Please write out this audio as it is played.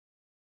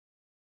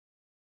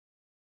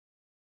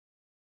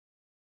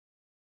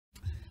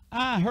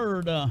I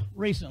heard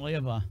recently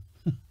of a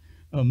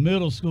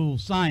middle school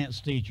science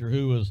teacher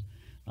who was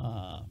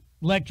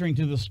lecturing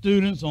to the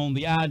students on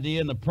the idea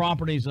and the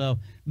properties of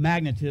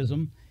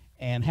magnetism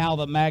and how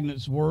the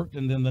magnets worked.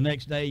 And then the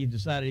next day he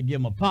decided to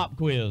give them a pop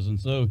quiz. And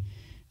so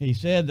he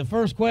said, the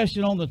first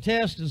question on the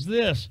test is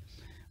this: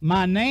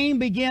 my name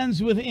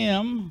begins with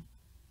M.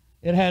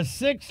 It has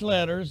 6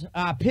 letters.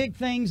 I pick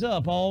things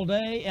up all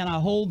day and I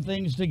hold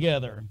things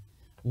together.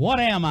 What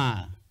am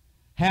I?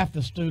 Half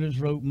the students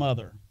wrote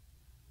mother.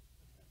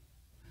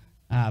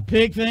 I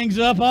pick things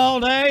up all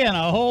day and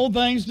I hold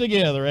things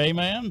together.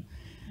 Amen.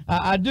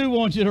 I do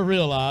want you to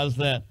realize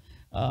that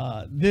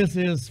this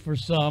is for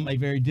some a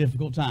very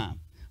difficult time.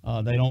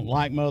 They don't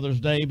like Mother's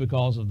Day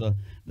because of the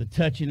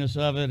touchiness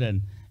of it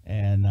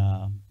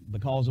and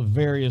because of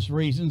various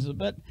reasons.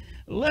 But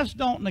let's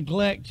don't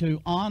neglect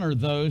to honor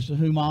those to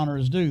whom honor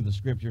is due, the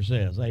Scripture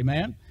says.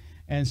 Amen.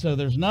 And so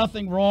there's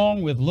nothing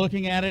wrong with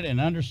looking at it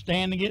and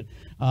understanding it.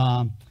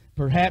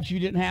 Perhaps you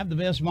didn't have the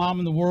best mom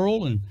in the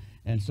world,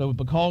 and so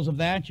because of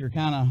that, you're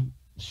kind of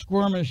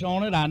squirmish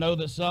on it. I know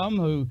that some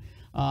who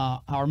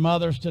are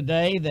mothers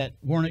today that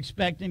weren't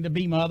expecting to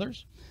be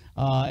mothers,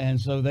 and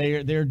so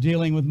they're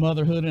dealing with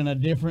motherhood in a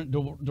different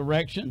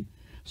direction.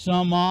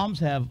 Some moms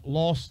have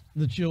lost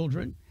the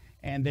children,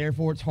 and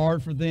therefore it's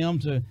hard for them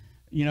to,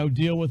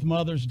 deal with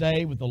Mother's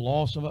Day, with the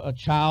loss of a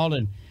child.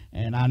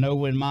 And I know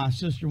when my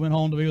sister went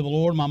home to be with the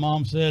Lord, my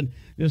mom said,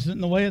 "This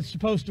isn't the way it's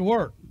supposed to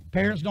work.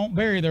 Parents don't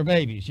bury their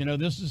babies.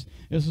 This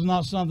is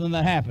not something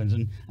that happens."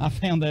 And I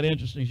found that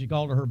interesting. She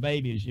called her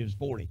baby and she was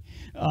 40.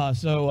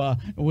 So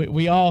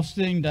we all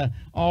seem to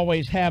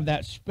always have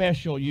that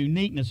special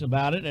uniqueness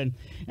about it.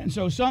 And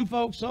so some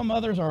folks, some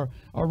mothers are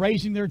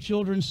raising their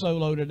children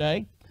solo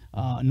today,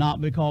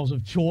 not because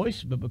of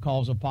choice, but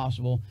because of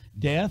possible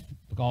death,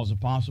 because of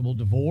possible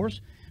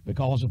divorce,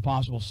 because of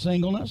possible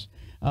singleness.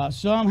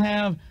 Some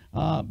have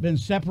been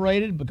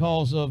separated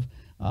because of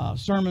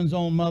sermons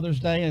on Mother's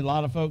Day. A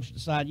lot of folks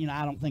decide,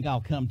 I don't think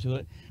I'll come to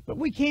it. But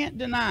we can't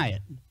deny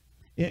it.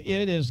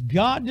 It is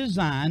God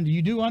designed.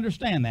 You do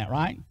understand that,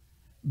 right?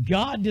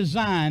 God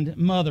designed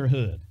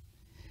motherhood.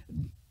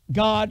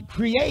 God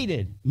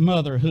created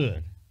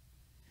motherhood.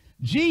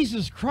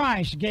 Jesus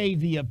Christ gave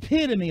the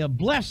epitome of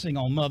blessing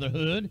on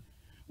motherhood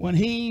when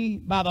he,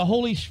 by the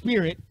Holy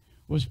Spirit,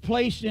 was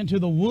placed into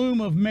the womb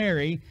of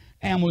Mary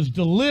and was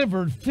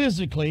delivered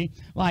physically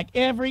like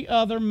every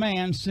other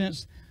man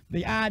since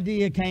the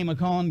idea came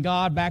upon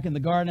God back in the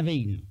Garden of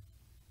Eden.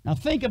 Now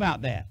think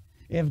about that.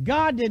 If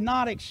God did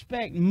not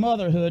expect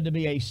motherhood to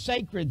be a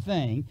sacred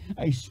thing,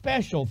 a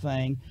special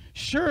thing,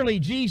 surely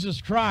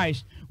Jesus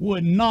Christ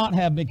would not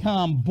have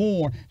become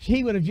born.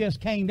 He would have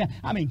just came down.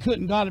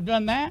 Couldn't God have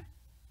done that?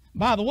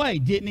 By the way,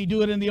 didn't he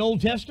do it in the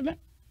Old Testament?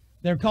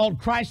 They're called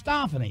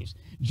Christophanies.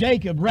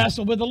 Jacob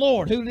wrestled with the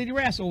Lord. Who did he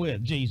wrestle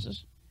with?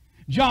 Jesus.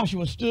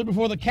 Joshua stood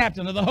before the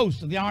captain of the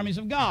host of the armies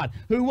of God.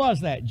 Who was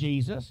that?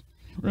 Jesus.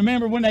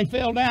 Remember when they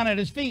fell down at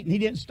his feet and he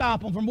didn't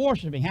stop them from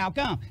worshiping? How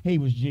come? He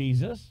was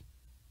Jesus.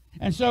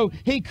 And so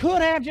he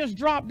could have just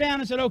dropped down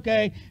and said,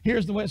 okay,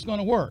 here's the way it's going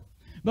to work.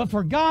 But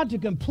for God to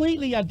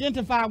completely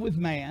identify with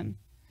man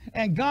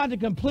and God to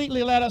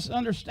completely let us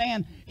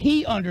understand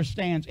he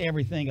understands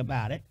everything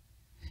about it,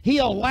 he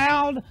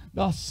allowed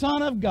the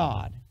Son of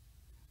God,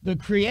 the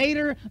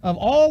creator of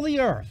all the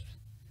earth,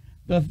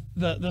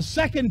 the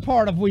second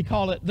part of, we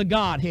call it the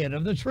Godhead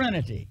of the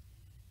Trinity,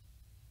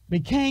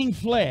 became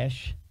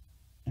flesh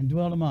and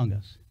dwelt among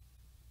us.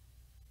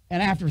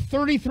 And after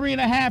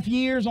 33.5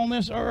 years on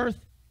this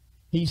earth,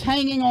 he's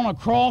hanging on a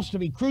cross to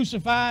be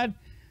crucified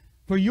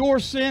for your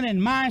sin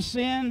and my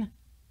sin.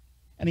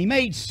 And he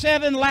made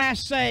 7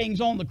 last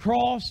sayings on the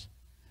cross.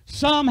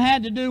 Some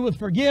had to do with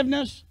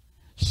forgiveness.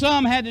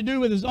 Some had to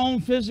do with his own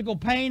physical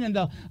pain and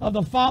of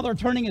the Father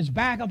turning his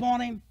back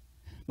upon him.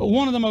 But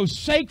one of the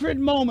most sacred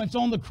moments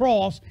on the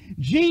cross,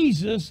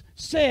 Jesus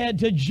said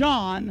to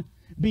John,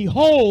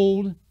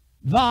 "Behold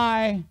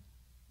thy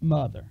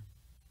mother."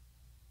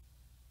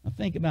 Now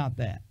think about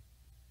that.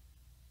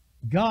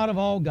 God of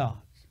all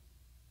gods,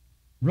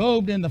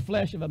 robed in the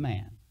flesh of a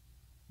man,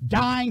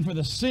 dying for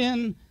the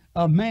sin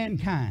of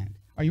mankind.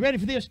 Are you ready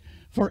for this?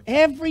 For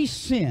every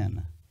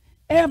sin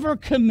ever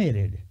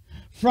committed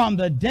from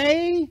the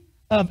day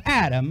of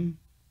Adam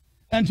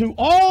unto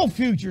all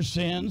future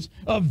sins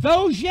of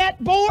those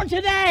yet born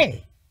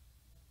today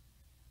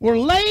were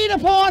laid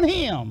upon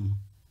him.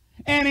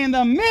 And in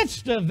the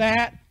midst of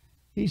that,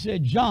 he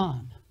said,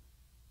 "John,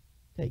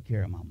 take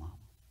care of my mama."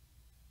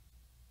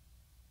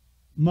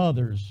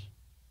 Mothers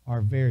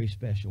are very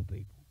special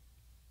people.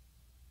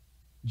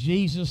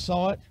 Jesus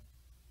saw it,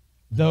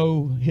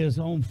 though his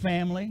own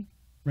family,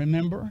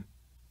 remember,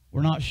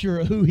 we're not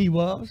sure who he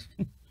was.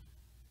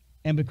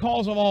 And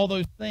because of all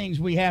those things,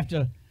 we have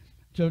to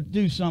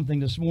do something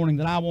this morning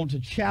that I want to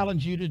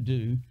challenge you to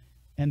do,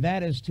 and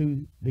that is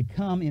to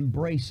become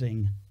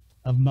embracing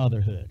of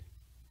motherhood.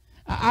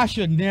 I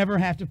should never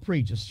have to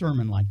preach a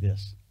sermon like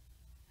this.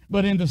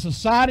 But in the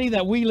society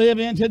that we live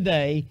in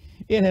today,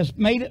 it has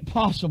made it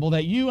possible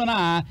that you and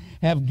I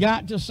have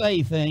got to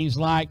say things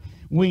like,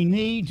 we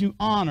need to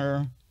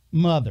honor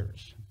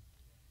mothers.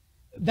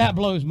 That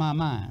blows my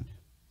mind.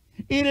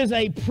 It is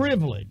a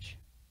privilege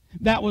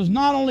that was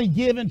not only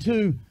given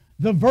to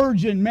the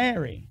Virgin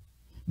Mary,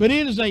 but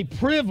it is a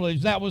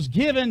privilege that was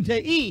given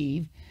to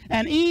Eve.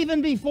 And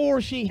even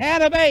before she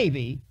had a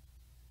baby,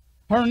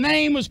 her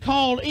name was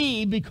called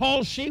Eve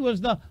because she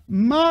was the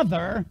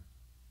mother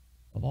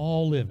of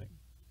all living.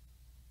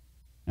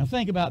 Now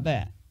think about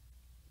that.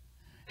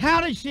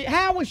 How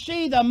was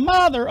she the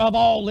mother of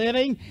all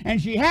living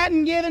and she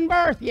hadn't given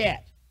birth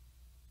yet?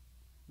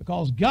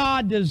 Because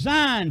God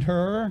designed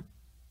her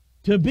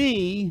to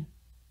be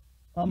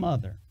a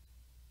mother.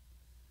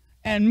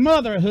 And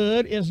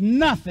motherhood is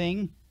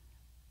nothing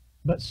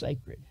but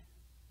sacred.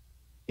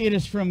 It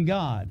is from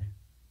God.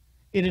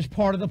 It is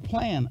part of the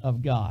plan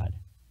of God.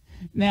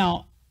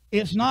 Now,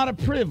 it's not a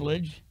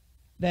privilege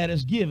that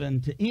is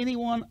given to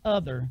anyone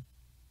other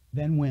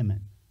than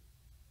women.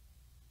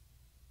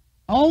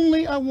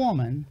 Only a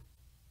woman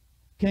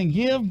can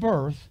give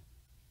birth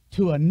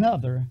to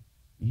another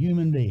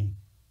human being.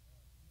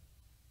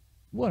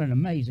 What an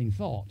amazing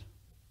thought.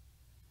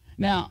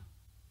 Now,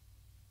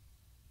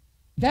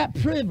 that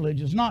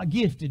privilege is not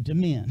gifted to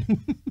men.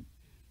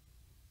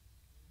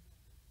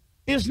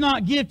 It's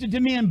not gifted to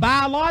men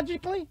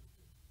biologically,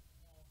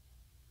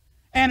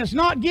 and it's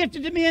not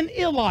gifted to men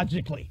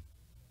illogically.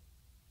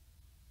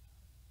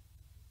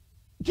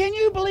 Can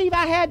you believe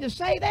I had to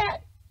say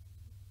that?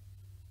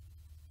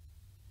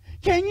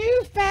 Can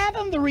you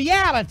fathom the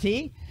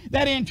reality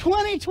that in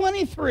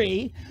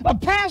 2023, a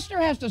pastor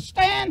has to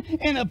stand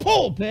in a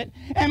pulpit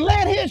and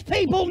let his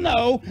people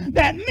know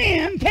that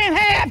men can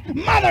have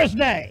Mother's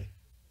Day?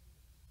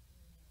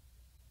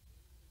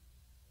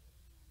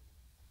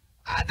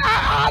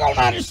 I don't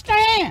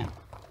understand.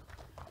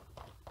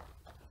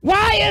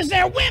 Why is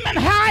there women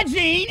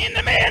hygiene in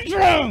the men's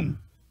room?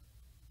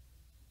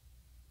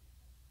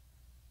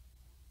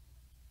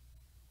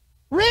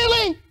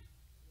 Really?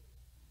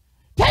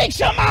 Take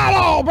some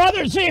Midol,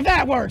 brother, and see if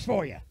that works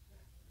for you.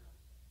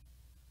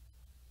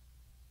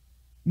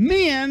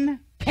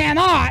 Men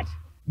cannot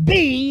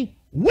be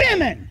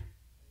women.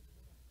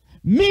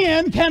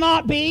 Men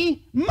cannot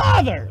be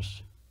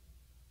mothers.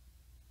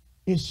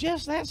 It's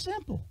just that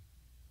simple.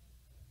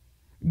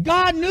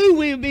 God knew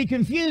we would be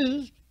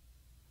confused,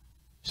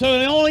 so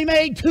He only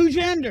made two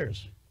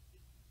genders,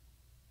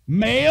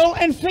 male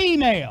and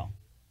female.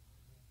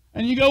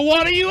 And you go,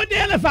 what do you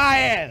identify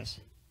as?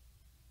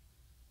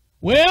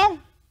 Well,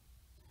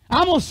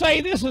 I'm going to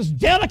say this as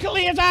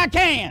delicately as I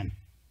can.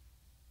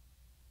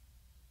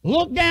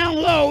 Look down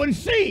low and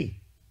see.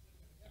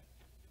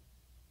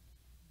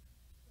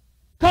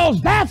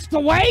 Because that's the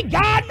way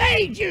God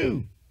made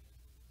you.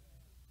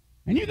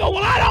 And you go,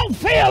 well, I don't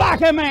feel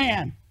like a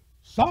man.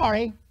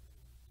 Sorry,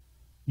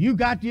 you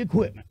got the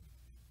equipment.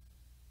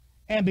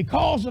 And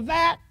because of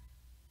that,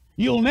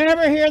 you'll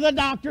never hear the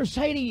doctor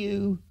say to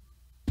you,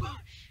 push.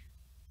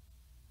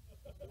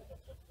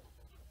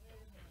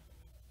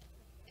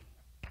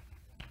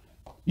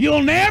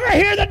 You'll never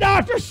hear the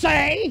doctor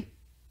say,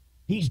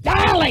 he's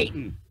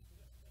dilating.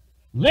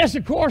 Unless,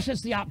 of course,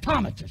 it's the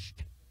optometrist.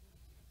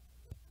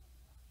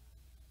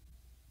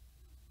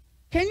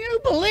 Can you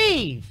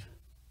believe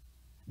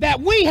that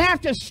we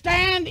have to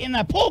stand in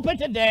the pulpit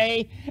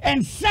today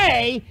and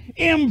say,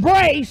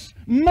 embrace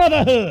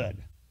motherhood?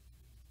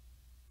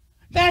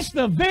 That's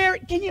the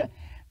very,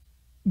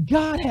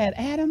 God had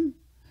Adam,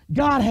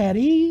 God had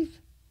Eve,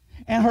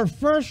 and her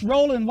first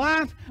role in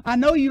life, I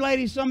know you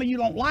ladies, some of you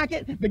don't like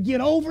it, but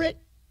get over it,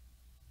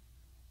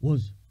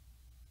 was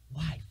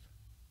wife.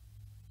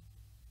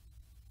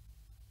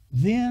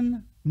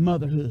 Then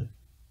motherhood.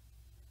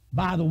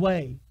 By the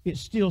way,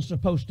 it's still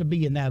supposed to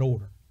be in that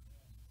order.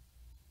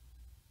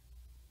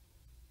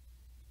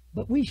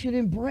 But we should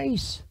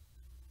embrace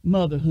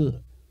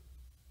motherhood.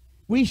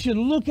 We should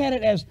look at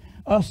it as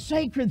a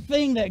sacred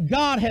thing that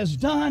God has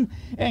done,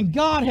 and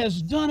God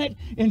has done it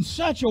in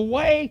such a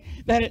way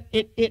that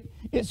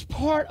it's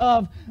part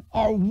of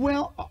our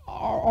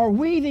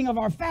weaving of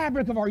our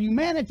fabric of our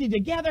humanity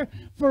together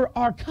for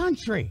our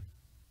country,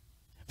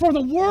 for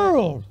the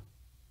world.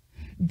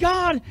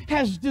 God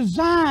has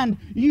designed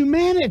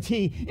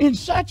humanity in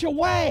such a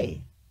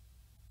way.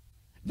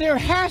 There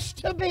has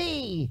to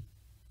be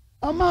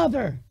a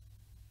mother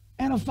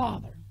and a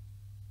father,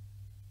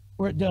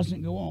 or it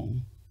doesn't go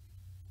on.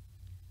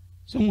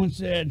 Someone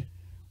said,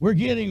 we're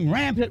getting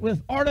rampant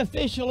with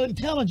artificial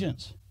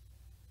intelligence.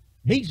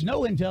 Beats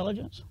no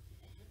intelligence.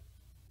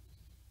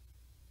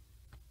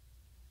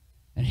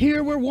 And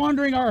here we're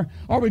wondering, are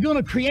we going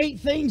to create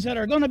things that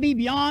are going to be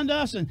beyond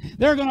us, and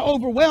they're going to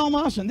overwhelm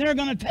us, and they're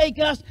going to take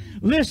us?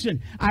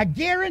 Listen, I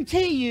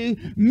guarantee you,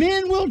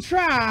 men will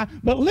try,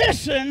 but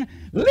listen,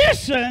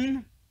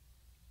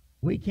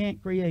 we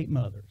can't create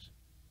mothers.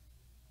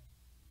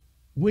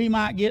 We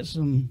might get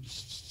some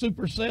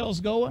super cells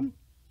going,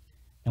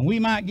 and we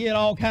might get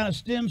all kind of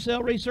stem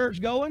cell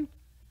research going,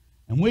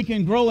 and we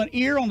can grow an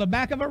ear on the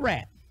back of a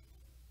rat.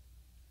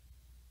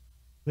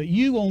 But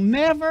you will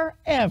never,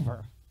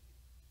 ever,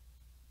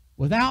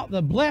 without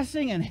the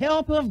blessing and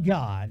help of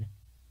God,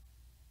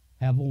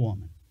 have a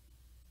woman.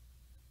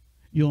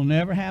 You'll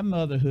never have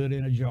motherhood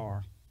in a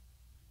jar.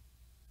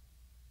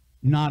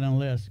 Not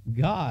unless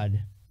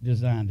God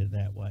designed it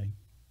that way.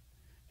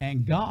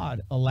 And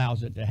God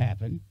allows it to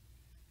happen.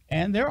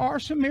 And there are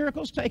some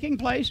miracles taking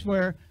place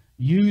where,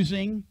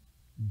 using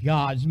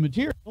God's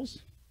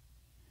materials,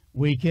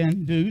 we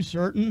can do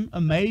certain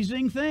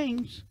amazing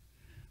things.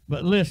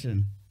 But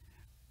listen,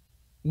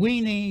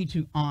 we need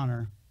to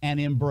honor and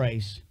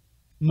embrace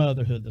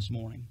motherhood this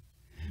morning.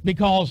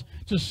 Because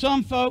to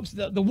some folks,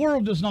 the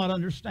world does not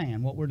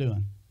understand what we're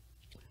doing.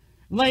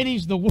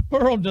 Ladies, the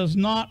world does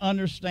not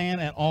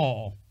understand at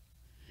all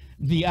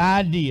the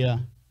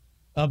idea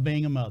of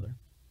being a mother.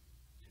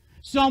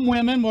 Some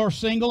women are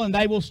single and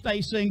they will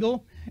stay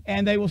single,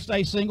 and they will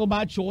stay single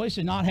by choice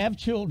and not have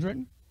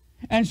children.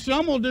 And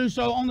some will do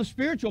so on the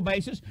spiritual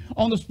basis,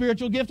 on the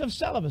spiritual gift of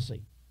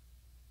celibacy.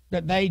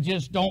 That they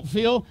just don't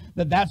feel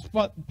that that's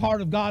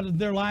part of God in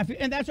their life.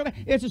 And that's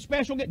okay. It's a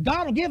special gift.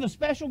 God will give a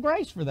special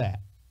grace for that.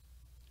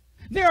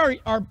 There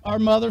are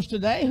mothers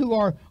today who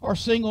are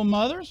single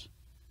mothers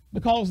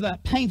because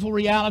that painful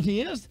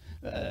reality is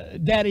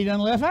daddy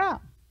done left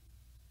out.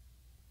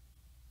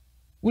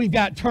 We've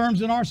got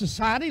terms in our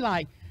society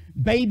like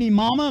baby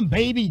mama and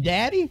baby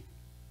daddy.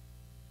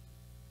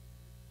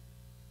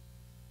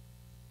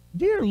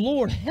 Dear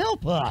Lord,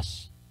 help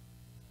us.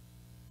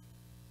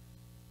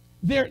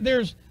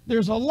 There's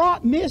a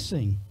lot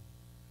missing.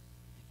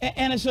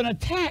 And it's an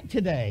attack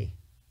today.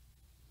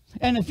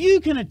 And if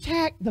you can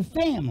attack the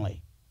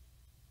family,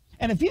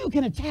 and if you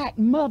can attack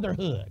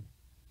motherhood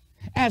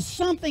as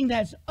something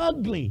that's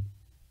ugly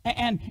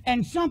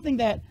and something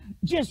that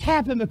just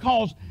happened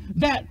because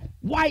that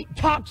white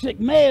toxic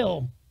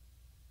male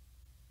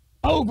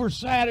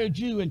overshadowed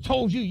you and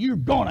told you you're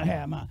going to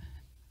have my...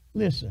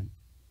 Listen,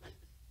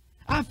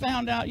 I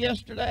found out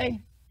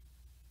yesterday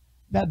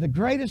that the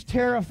greatest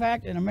terror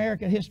fact in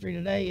American history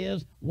today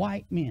is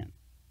white men.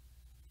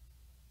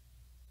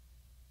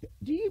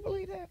 Do you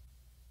believe that?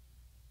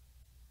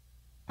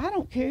 I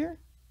don't care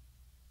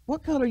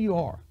what color you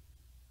are.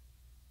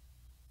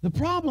 The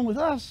problem with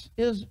us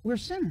is we're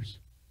sinners.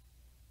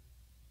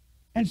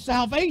 And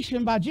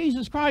salvation by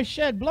Jesus Christ's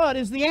shed blood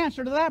is the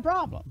answer to that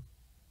problem.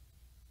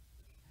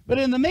 But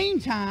in the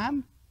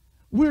meantime,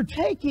 we're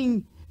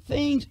taking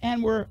things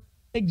and we're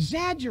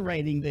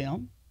exaggerating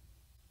them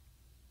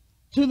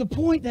to the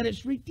point that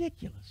it's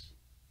ridiculous.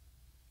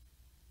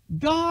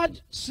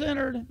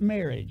 God-centered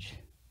marriage,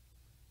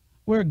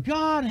 where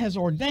God has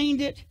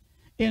ordained it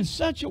in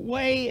such a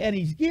way, and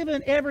He's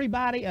given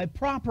everybody a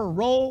proper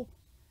role,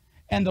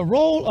 and the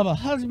role of a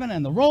husband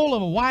and the role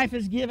of a wife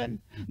is given,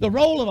 the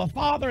role of a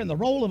father and the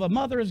role of a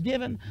mother is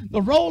given,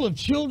 the role of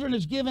children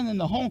is given in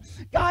the home.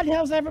 God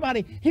tells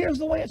everybody, here's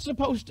the way it's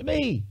supposed to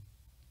be.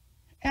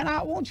 And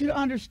I want you to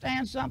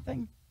understand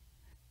something.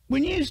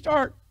 When you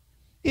start,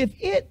 if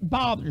it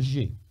bothers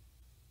you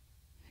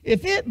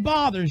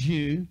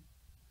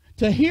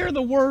to hear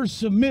the word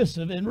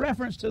submissive in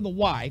reference to the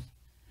wife,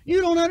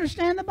 you don't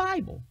understand the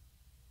Bible.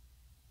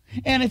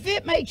 And if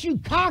it makes you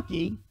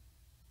cocky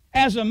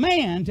as a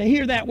man to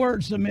hear that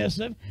word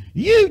submissive,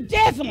 you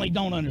definitely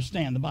don't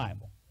understand the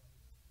Bible.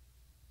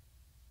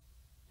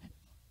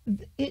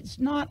 It's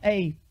not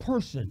a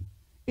person,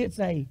 it's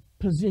a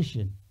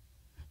position.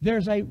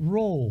 There's a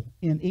role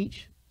in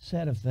each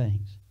set of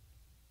things.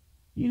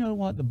 You know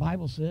what the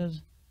Bible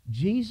says?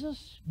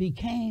 Jesus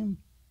became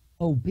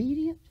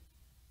obedient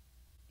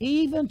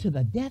even to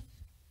the death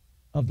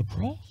of the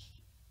cross.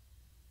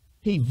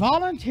 He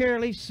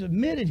voluntarily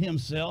submitted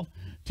himself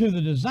to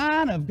the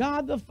design of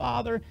God the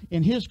Father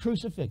in his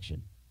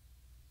crucifixion.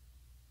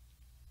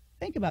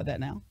 Think about that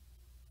now.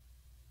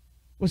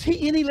 Was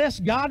he any less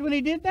God when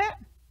he did that?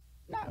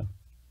 No.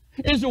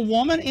 Is a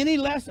woman any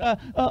less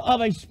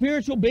of a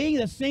spiritual being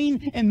that's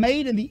seen and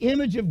made in the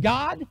image of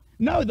God?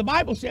 No, the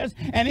Bible says,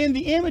 and in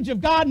the image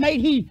of God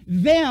made he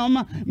them,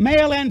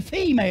 male and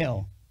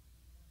female.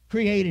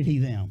 Created he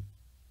them.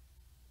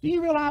 Do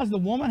you realize the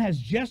woman has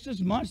just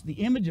as much the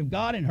image of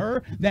God in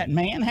her that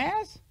man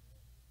has?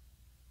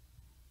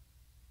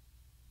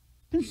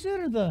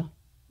 Consider the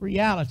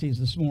realities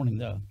this morning,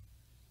 though,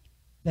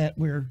 that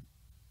we're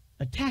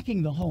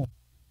attacking the home.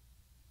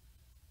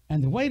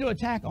 And the way to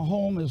attack a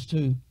home is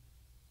to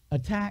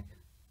attack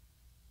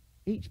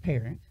each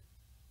parent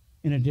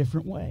in a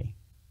different way.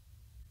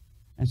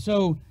 And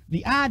so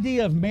the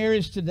idea of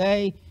marriage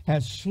today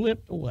has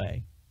slipped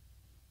away.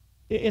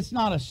 It's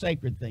not a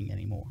sacred thing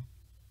anymore.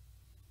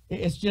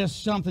 It's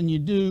just something you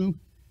do,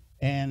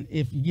 and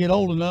if you get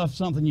old enough,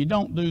 something you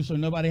don't do so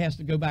nobody has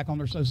to go back on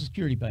their Social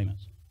Security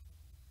payments.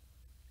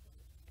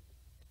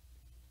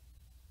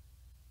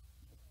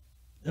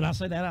 Did I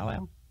say that out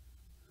loud?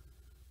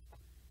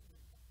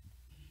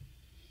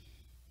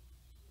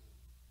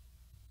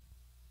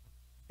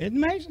 Isn't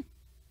it amazing?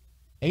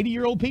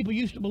 80-year-old people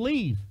used to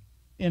believe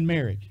in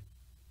marriage.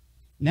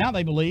 Now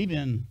they believe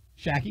in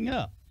shacking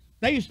up.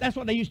 That's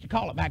what they used to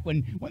call it back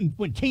when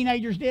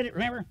teenagers did it,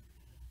 remember?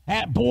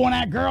 That boy and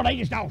that girl, they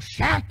just all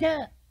shacked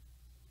up.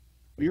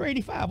 Well, you're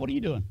 85. What are you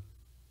doing?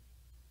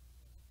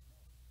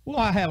 Well,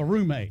 I have a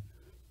roommate.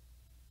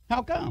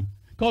 How come?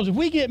 Because if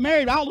we get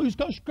married, I'll lose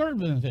Social Security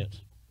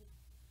benefits.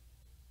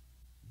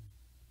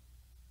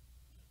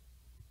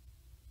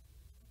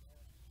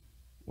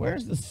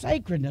 Where's the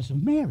sacredness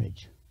of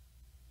marriage?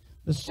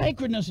 The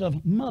sacredness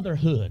of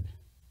motherhood.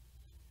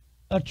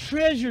 A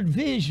treasured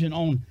vision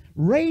on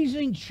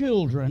raising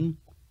children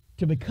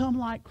to become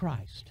like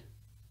Christ.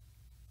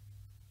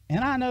 And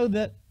I know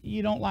that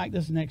you don't like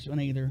this next one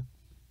either.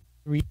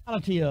 The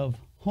reality of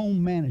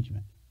home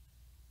management.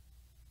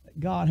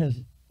 God has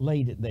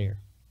laid it there.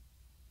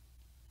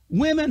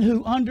 Women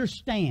who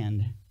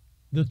understand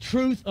the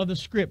truth of the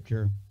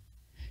Scripture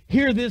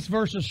hear this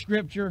verse of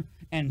Scripture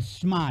and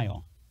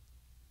smile.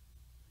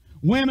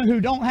 Women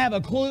who don't have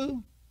a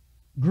clue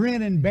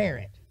grin and bear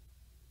it.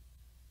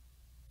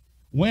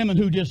 Women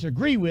who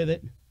disagree with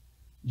it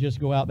just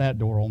go out that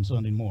door on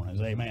Sunday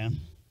mornings. Amen.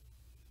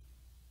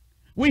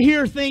 We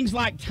hear things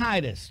like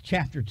Titus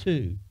chapter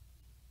 2.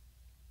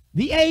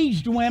 The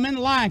aged women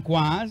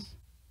likewise,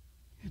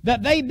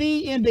 that they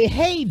be in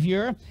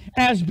behavior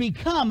as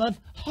becometh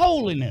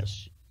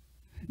holiness,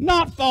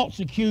 not false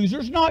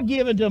accusers, not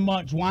given to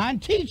much wine,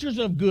 teachers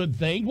of good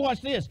things. Watch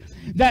this.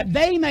 That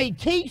they may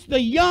teach the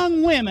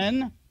young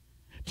women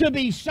to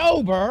be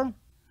sober,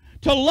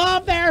 to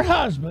love their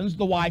husbands,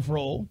 the wife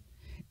role,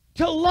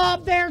 to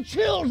love their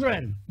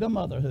children, the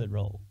motherhood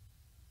role.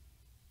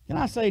 Can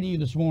I say to you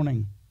this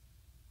morning,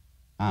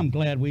 I'm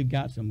glad we've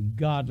got some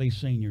godly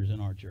seniors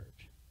in our church.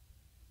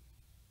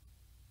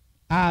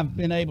 I've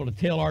been able to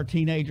tell our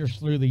teenagers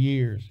through the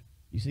years,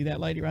 you see that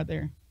lady right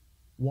there?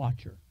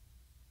 Watch her.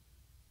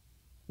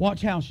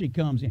 Watch how she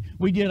comes in.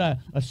 We did a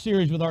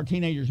series with our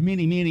teenagers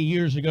many, many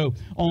years ago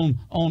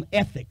on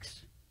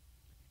ethics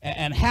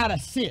and how to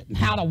sit and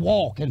how to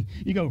walk. And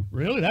you go,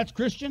 really? That's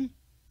Christian?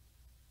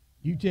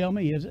 You tell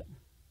me, is it?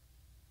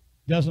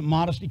 Doesn't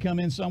modesty come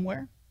in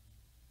somewhere?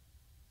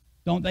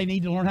 Don't they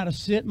need to learn how to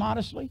sit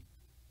modestly?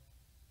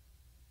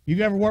 If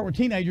you've ever worked with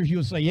teenagers,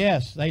 you'll say,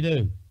 yes, they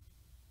do.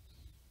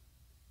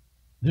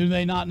 Do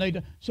they not need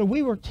to? So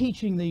we were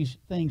teaching these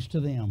things to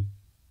them.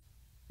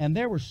 And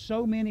there were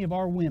so many of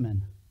our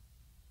women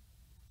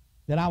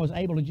that I was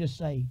able to just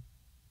say,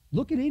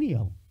 look at any of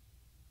them.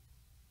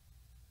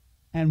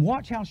 And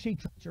watch how she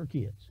treats her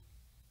kids.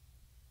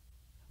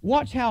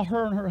 Watch how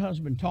her and her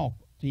husband talk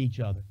to each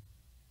other.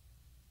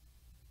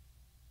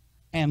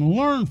 And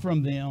learn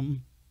from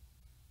them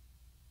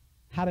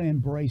how to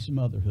embrace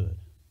motherhood.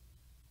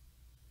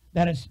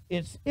 That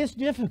it's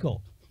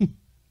difficult.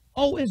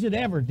 Oh, is it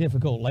ever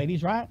difficult,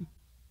 ladies, right?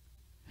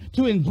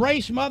 To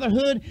embrace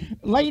motherhood.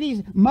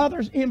 Ladies,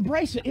 mothers,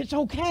 embrace it. It's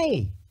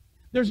okay.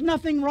 There's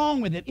nothing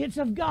wrong with it. It's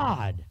of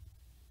God.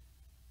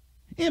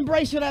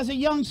 Embrace it as a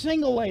young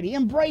single lady.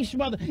 Embrace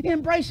mother.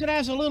 Embrace it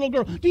as a little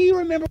girl. Do you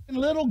remember when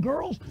little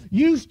girls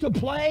used to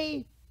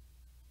play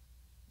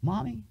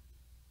mommy?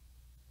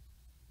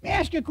 Let me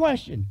ask you a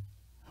question.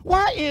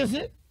 Why is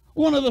it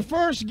one of the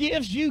first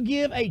gifts you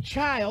give a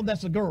child,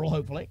 that's a girl,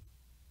 hopefully,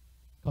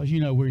 because you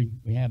know we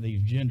have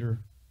these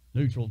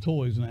gender-neutral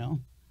toys now.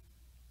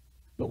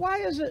 But why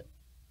is it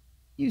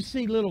you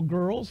see little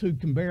girls who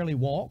can barely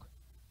walk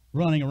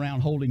running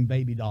around holding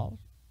baby dolls?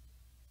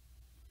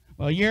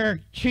 Well,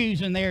 you're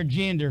choosing their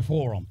gender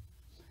for them.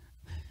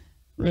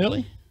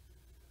 Really?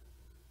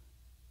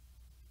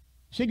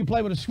 She can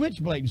play with a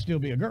switchblade and still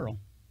be a girl.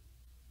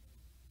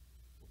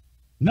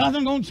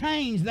 Nothing going to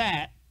change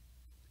that.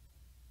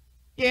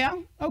 Yeah,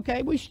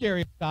 okay, we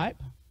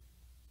stereotype.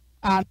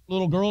 I know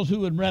little girls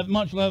who would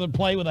much rather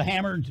play with a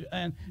hammer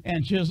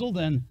and chisel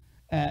than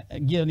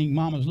getting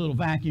mama's little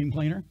vacuum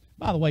cleaner.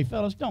 By the way,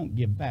 fellas, don't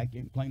give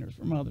vacuum cleaners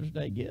for Mother's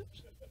Day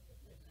gifts.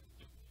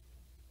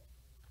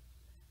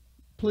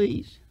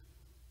 Please.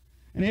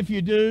 And if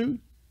you do,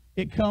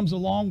 it comes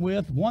along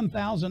with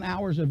 1,000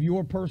 hours of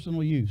your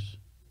personal use.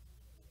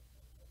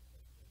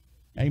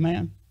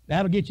 Amen?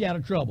 That'll get you out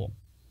of trouble.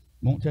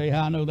 Won't tell you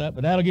how I know that,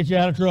 but that'll get you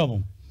out of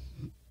trouble.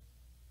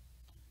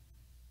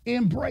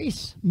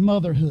 Embrace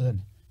motherhood.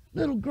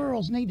 Little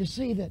girls need to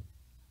see that,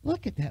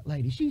 look at that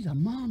lady. She's a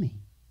mommy.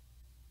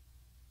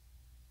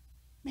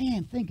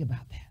 Man, think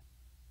about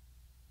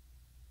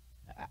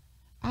that.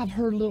 I've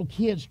heard little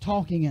kids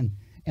talking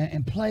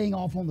and playing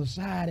off on the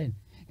side,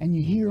 and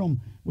you hear them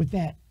with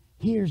that,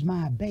 here's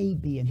my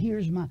baby, and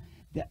here's my...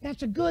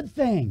 That's a good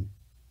thing.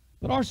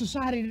 But our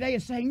society today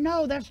is saying,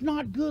 no, that's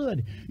not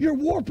good. You're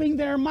warping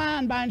their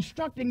mind by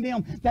instructing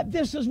them that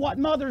this is what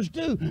mothers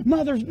do.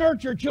 Mothers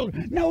nurture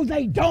children. No,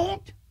 they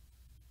don't.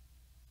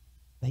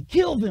 They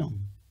kill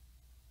them.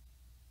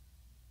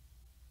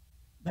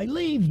 They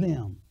leave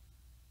them.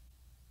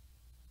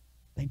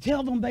 They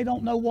tell them they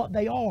don't know what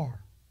they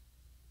are.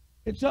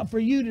 It's up for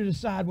you to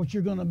decide what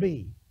you're going to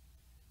be.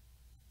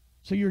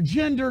 So you're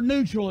gender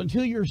neutral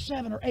until you're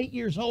 7 or 8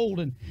 years old,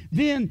 and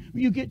then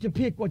you get to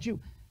pick what you...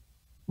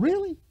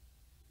 Really?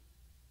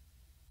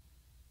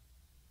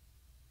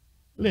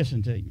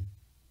 Listen to you.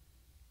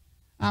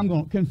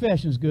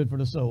 Confession's good for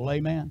the soul,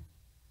 amen?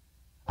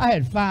 I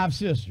had 5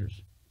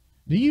 sisters.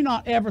 Do you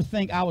not ever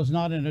think I was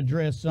not in a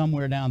dress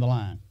somewhere down the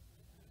line?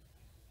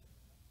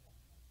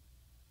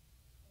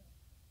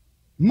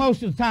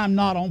 Most of the time,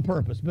 not on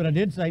purpose. But I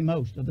did say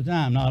most of the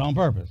time, not on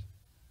purpose.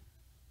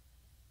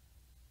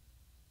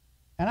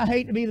 And I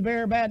hate to be the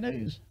bearer of bad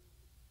news.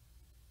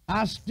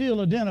 I still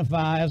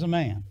identify as a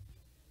man.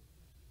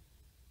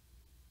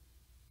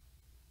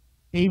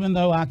 Even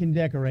though I can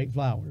decorate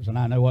flowers. And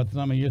I know what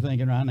some of you are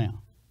thinking right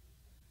now.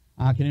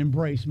 I can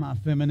embrace my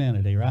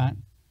femininity, right?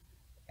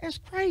 It's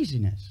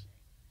craziness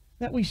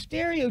that we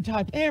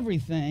stereotype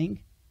everything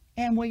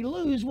and we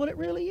lose what it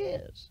really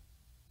is.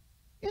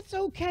 It's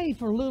okay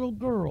for little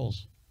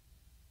girls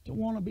to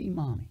want to be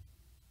mommy.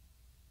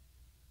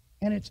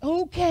 And it's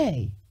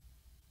okay,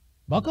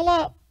 buckle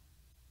up,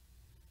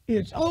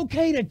 it's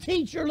okay to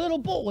teach your little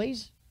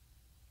boys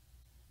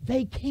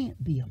they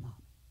can't be a mommy.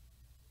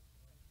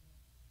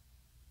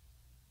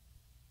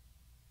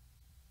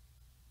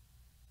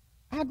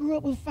 I grew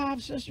up with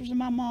 5 sisters and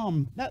my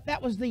mom.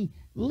 That was the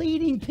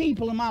leading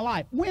people in my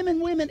life.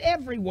 Women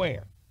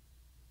everywhere.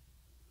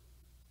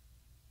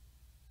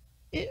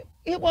 It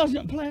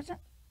wasn't pleasant.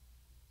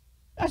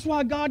 That's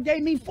why God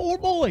gave me 4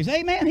 boys.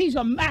 Amen. He's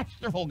a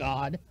masterful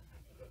God.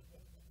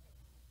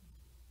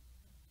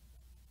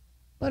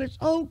 But it's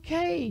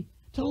okay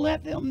to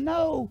let them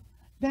know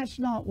that's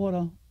not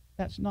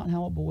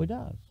how a boy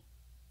does.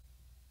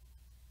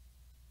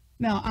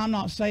 Now, I'm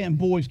not saying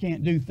boys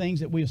can't do things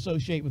that we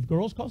associate with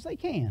girls, because they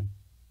can.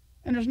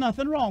 And there's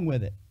nothing wrong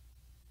with it.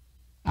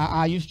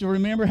 I used to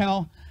remember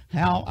how,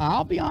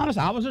 I'll be honest,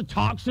 I was a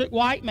toxic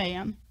white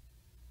man.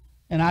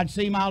 And I'd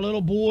see my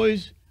little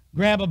boys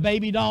grab a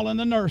baby doll in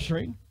the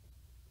nursery.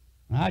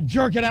 I'd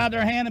jerk it out of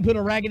their hand and put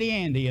a Raggedy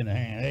Andy in their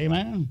hand.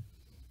 Amen.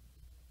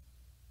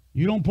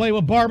 You don't play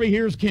with Barbie,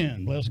 here's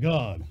Ken. Bless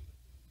God.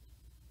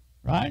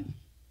 Right?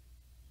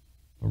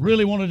 If I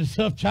really wanted a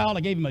tough child, I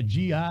gave him a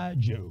G.I.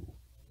 Joe.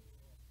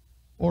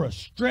 Or a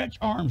Stretch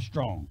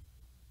Armstrong.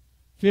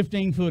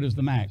 15 foot is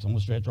the max on the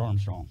Stretch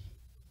Armstrong.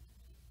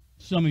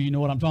 Some of you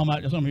know what I'm talking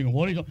about. Some of you go,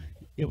 what are you talking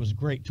about? It was a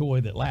great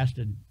toy that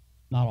lasted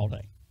not all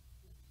day.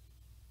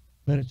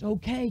 But it's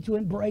okay to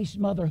embrace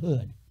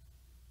motherhood.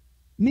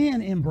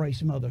 Men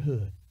embrace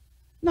motherhood.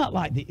 Not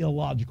like the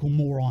illogical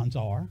morons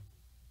are,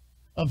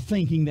 of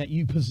thinking that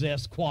you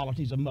possess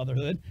qualities of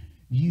motherhood.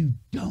 You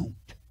don't.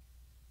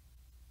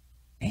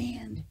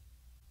 And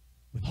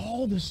with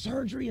all the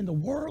surgery in the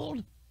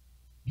world,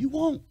 you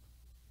won't.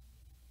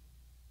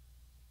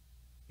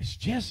 It's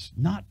just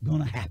not going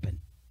to happen.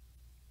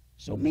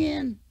 So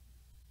men,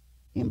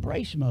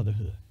 embrace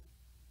motherhood.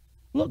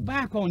 Look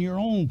back on your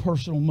own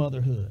personal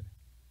motherhood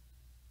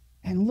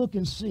and look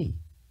and see.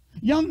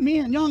 Young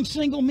men, young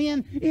single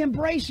men,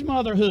 embrace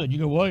motherhood. You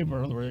go, wait,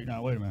 brother,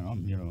 now wait a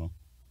minute.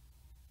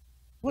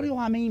 What do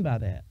I mean by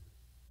that?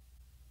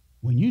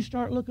 When you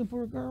start looking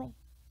for a girl,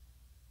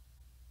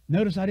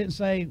 notice I didn't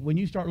say when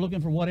you start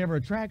looking for whatever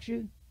attracts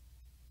you.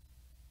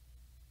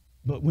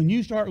 But when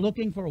you start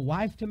looking for a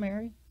wife to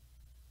marry,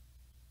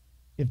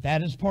 if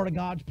that is part of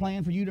God's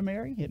plan for you to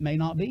marry, it may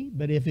not be,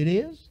 but if it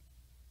is,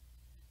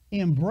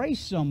 embrace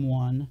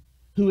someone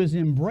who is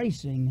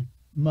embracing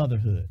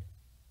motherhood.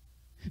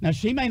 Now,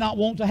 she may not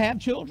want to have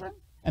children,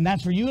 and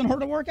that's for you and her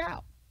to work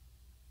out.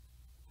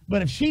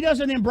 But if she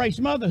doesn't embrace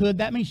motherhood,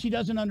 that means she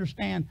doesn't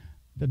understand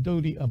the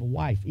duty of a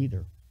wife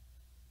either,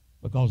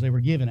 because they were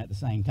given at the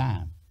same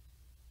time.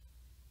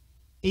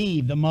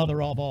 Eve, the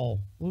mother of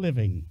all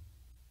living.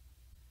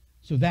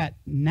 So that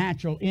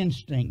natural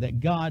instinct that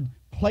God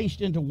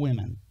placed into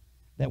women,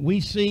 that we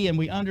see and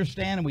we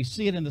understand, and we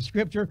see it in the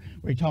Scripture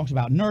where he talks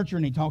about nurture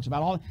and he talks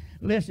about all.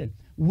 Listen,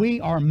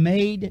 we are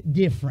made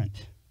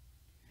different.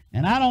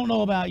 And I don't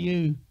know about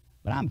you,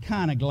 but I'm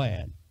kind of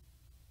glad.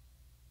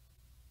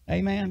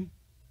 Amen?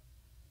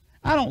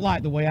 I don't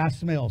like the way I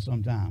smell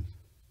sometimes.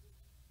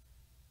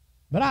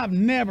 But I've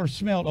never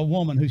smelled a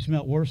woman who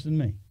smelled worse than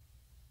me.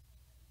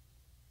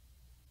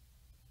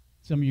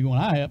 Some of you going,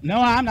 I have. No,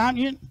 I'm not.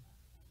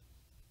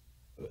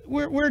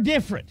 We're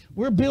different.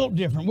 We're built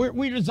different.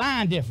 We're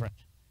designed different.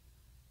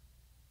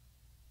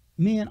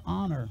 Men,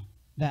 honor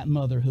that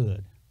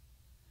motherhood.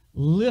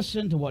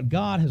 Listen to what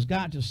God has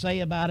got to say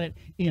about it.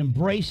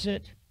 Embrace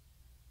it.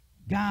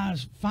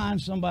 Guys, find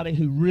somebody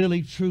who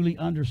really, truly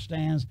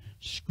understands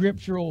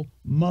scriptural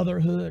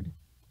motherhood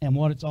and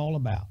what it's all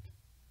about.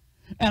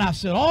 And I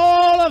said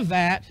all of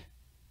that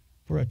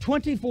for a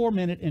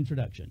 24-minute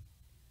introduction.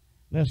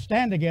 Let's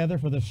stand together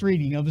for the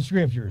reading of the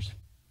Scriptures.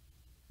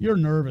 You're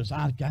nervous.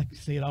 I can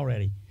see it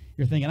already.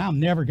 You're thinking,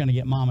 I'm never going to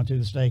get Mama to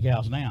the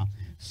steakhouse now.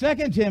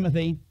 2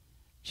 Timothy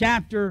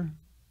chapter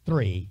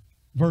 3,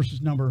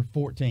 verses number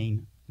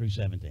 14 through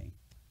 17.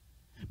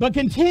 But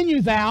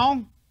continue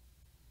thou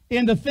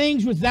in the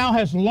things which thou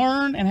hast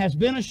learned and hast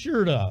been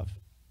assured of,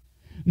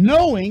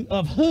 knowing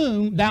of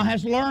whom thou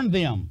hast learned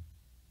them,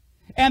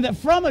 and that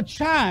from a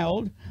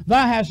child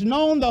thou hast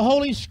known the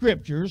holy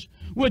Scriptures,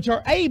 which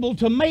are able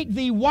to make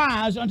thee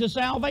wise unto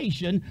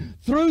salvation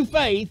through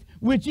faith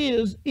which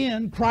is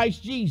in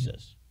Christ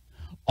Jesus.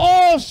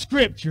 All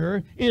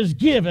Scripture is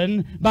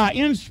given by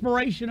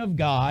inspiration of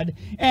God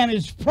and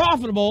is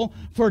profitable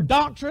for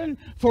doctrine,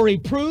 for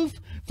reproof,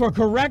 for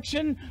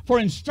correction, for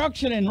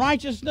instruction in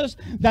righteousness,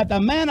 that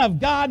the man of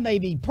God may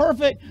be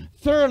perfect,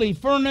 thoroughly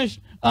furnished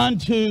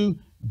unto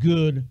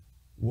good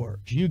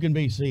works. You can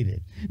be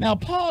seated. Now,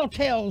 Paul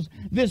tells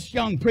this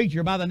young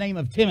preacher by the name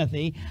of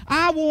Timothy,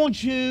 I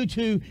want you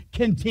to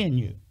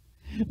continue.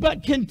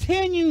 But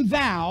continue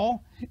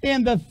thou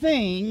in the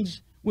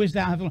things which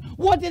thou hast learned.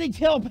 What did he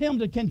tell him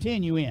to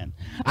continue in?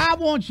 I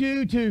want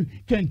you to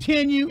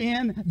continue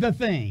in the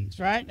things,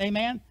 right?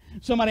 Amen?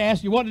 Somebody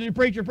asks you, what did the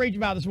preacher preach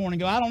about this morning?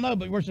 Go, I don't know,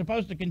 but we're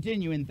supposed to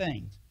continue in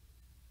things.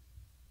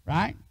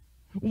 Right?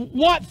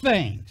 What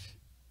things?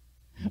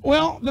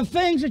 Well, the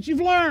things that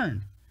you've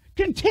learned.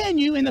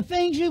 Continue in the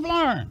things you've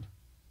learned.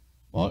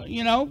 Well,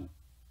 you know,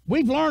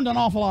 we've learned an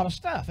awful lot of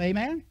stuff.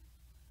 Amen?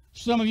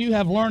 Some of you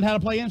have learned how to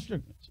play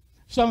instruments.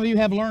 Some of you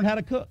have learned how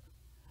to cook.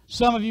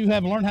 Some of you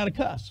have learned how to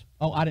cuss.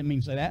 Oh, I didn't mean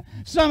to say that.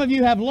 Some of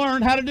you have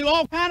learned how to do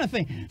all kinds of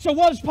things. So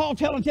what is Paul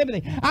telling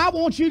Timothy? I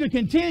want you to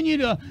continue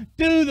to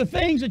do the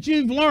things that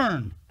you've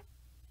learned.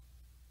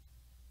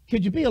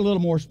 Could you be a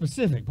little more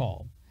specific,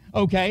 Paul?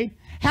 Okay.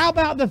 How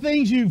about the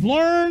things you've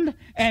learned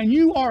and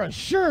you are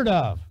assured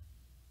of?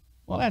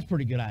 Well, that's a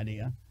pretty good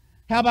idea.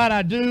 How about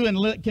I do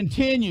and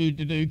continue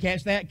to do?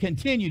 Catch that?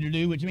 Continue to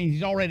do, which means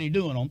he's already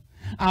doing them.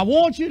 I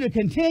want you to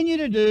continue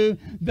to do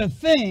the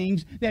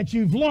things that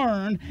you've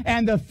learned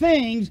and the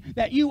things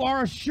that you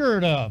are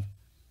assured of.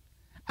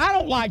 I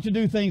don't like to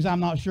do things I'm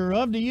not sure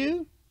of. Do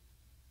you?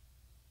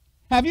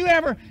 Have you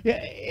ever?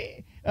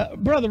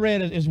 Brother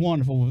Red is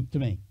wonderful to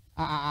me.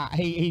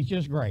 He's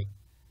just great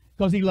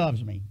because he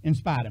loves me in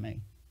spite of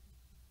me.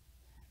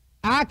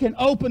 I can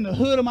open the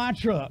hood of my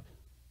truck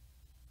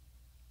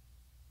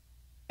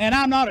and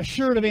I'm not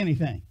assured of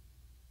anything.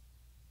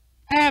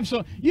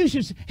 Absolutely.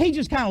 He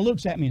just kind of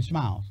looks at me and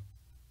smiles.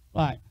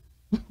 Like,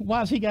 why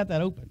has he got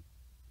that open?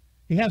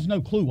 He has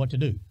no clue what to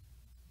do.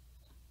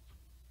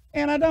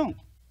 And I don't.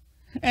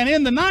 And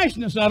in the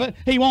niceness of it,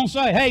 he won't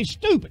say, hey,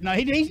 stupid. No,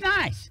 he's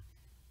nice.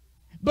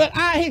 But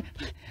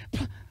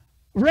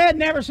Red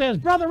never says,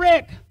 Brother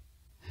Rick,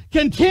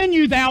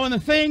 continue thou in the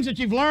things that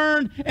you've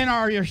learned and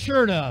are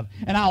assured of.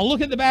 And I'll look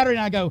at the battery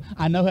and I go,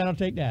 I know how to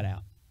take that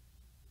out.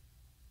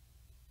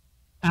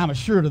 I'm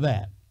assured of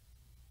that.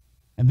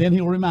 And then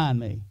he'll remind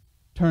me,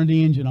 turn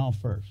the engine off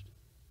first.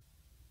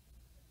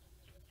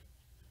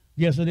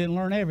 Guess I didn't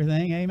learn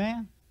everything,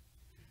 amen?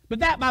 But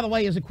that, by the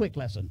way, is a quick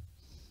lesson.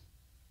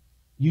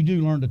 You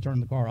do learn to turn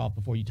the car off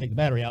before you take the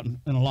battery out in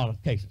a lot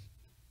of cases.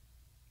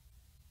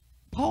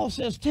 Paul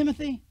says,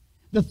 Timothy,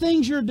 the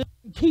things you're doing,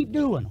 keep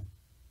doing them.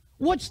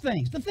 Which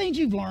things? The things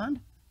you've learned.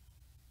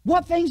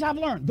 What things I've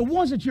learned? The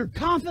ones that you're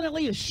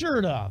confidently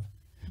assured of.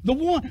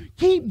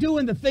 Keep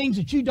doing the things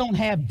that you don't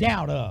have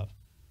doubt of.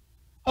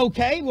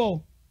 Okay,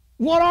 well,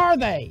 what are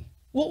they?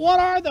 Well, what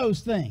are those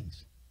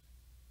things?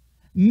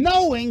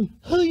 Knowing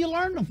who you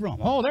learned them from.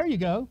 Oh, there you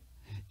go.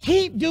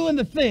 Keep doing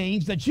the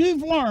things that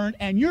you've learned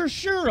and you're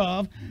sure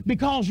of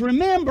because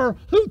remember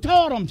who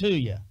taught them to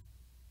you.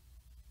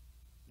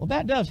 Well,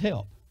 that does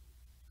help.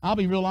 I'll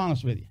be real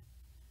honest with you.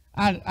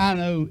 I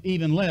know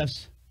even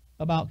less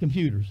about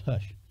computers.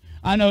 Hush.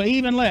 I know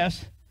even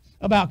less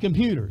about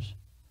computers.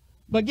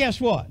 But guess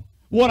what?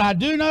 What I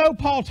do know,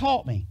 Paul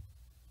taught me.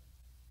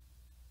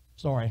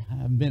 Sorry,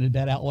 I admitted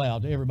that out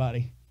loud to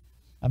everybody.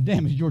 I've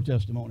damaged your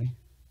testimony.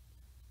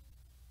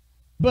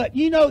 But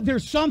you know,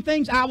 there's some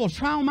things I will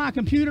try on my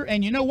computer,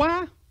 and you know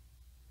why?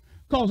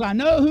 Because I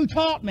know who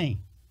taught me.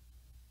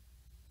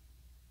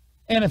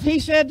 And if he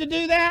said to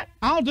do that,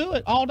 I'll do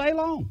it all day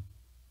long.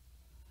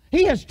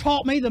 He has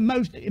taught me the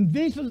most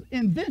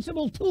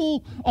invincible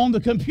tool on the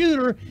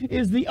computer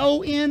is the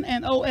ON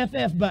and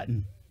OFF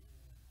button.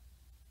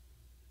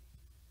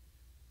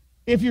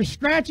 If you're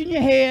scratching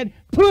your head,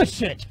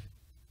 push it.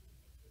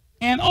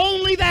 And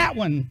only that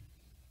one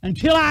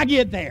until I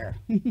get there.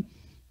 And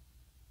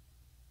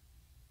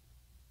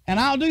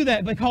I'll do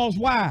that because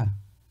why?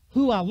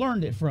 Who I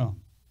learned it from.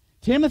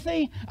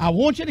 Timothy, I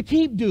want you to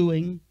keep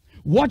doing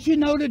what you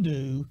know to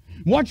do,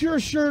 what you're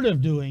assured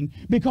of doing,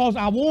 because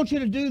I want you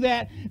to do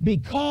that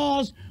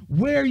because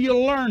where you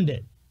learned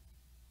it.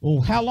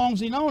 Well, how long's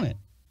he known it?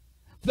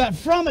 That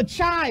from a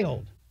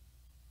child.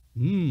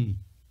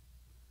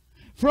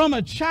 From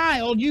a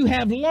child you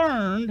have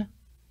learned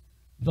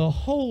the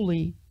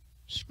Holy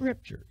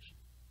Scriptures.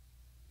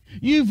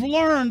 You've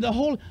learned the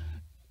whole.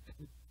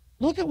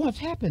 Look at what's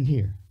happened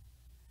here.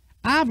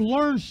 I've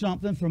learned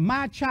something from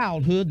my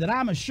childhood that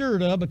I'm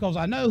assured of because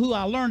I know who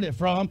I learned it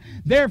from.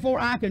 Therefore,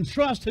 I can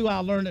trust who I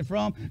learned it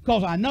from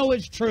because I know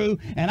it's true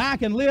and I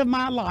can live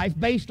my life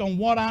based on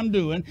what I'm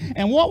doing.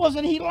 And what was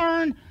it he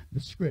learned? The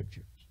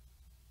Scriptures.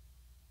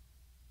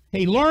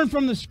 He learned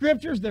from the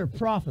Scriptures they're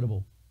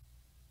profitable.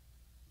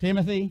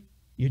 Timothy,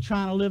 you're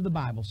trying to live the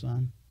Bible,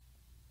 son,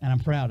 and I'm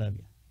proud of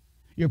you.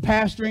 You're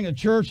pastoring a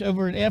church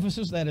over in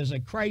Ephesus that is a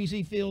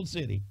crazy-filled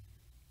city,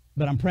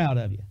 but I'm proud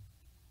of you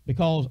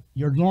because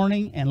you're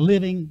learning and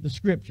living the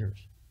Scriptures.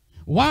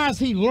 Why is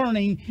he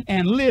learning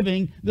and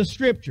living the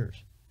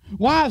Scriptures?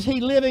 Why is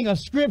he living a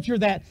Scripture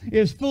that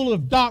is full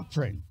of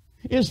doctrine,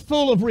 is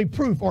full of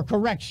reproof or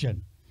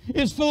correction,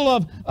 It's full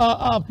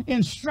of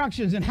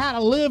instructions and how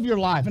to live your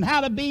life and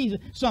how to be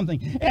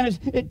something. And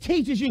it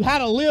teaches you how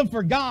to live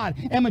for God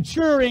and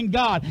mature in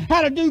God,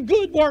 how to do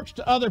good works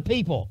to other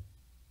people.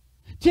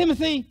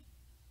 Timothy,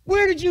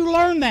 where did you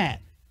learn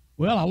that?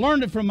 Well, I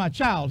learned it from my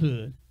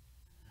childhood.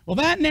 Well,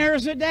 that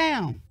narrows it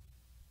down.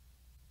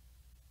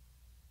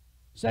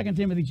 2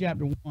 Timothy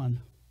chapter 1,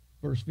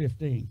 verse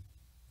 15.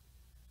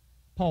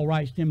 Paul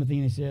writes to Timothy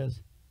and he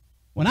says,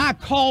 when I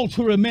call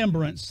to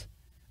remembrance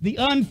the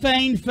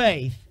unfeigned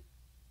faith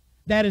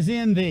that is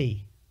in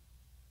thee,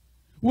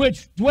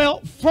 which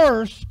dwelt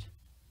first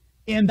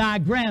in thy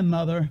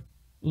grandmother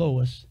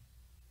Lois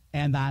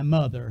and thy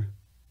mother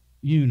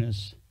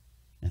Eunice,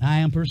 and I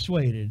am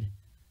persuaded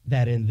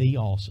that in thee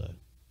also.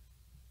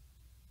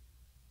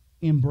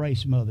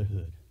 Embrace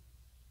motherhood.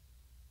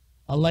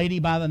 A lady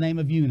by the name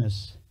of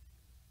Eunice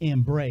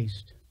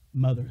embraced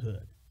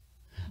motherhood.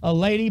 A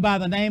lady by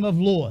the name of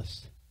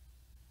Lois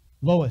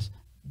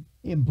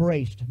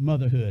embraced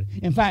motherhood.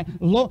 In fact,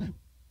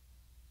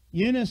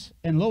 Eunice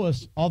and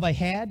Lois, all they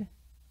had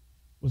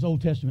was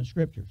Old Testament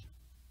scriptures.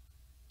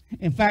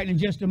 In fact, in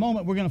just a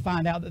moment, we're going to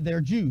find out that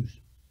they're Jews.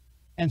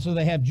 And so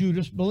they have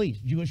Jewish belief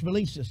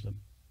system.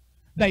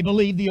 They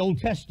believed the Old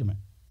Testament.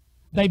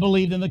 They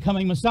believed in the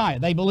coming Messiah.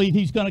 They believed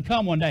he's going to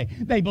come one day.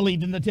 They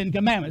believed in the Ten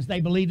Commandments.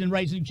 They believed in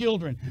raising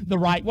children the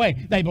right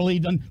way. They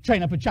believed in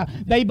training up a child.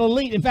 They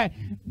believed, in fact,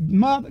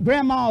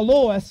 Grandma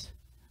Lois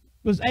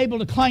was able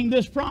to claim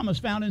this promise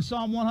found in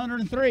Psalm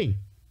 103.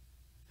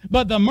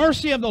 But the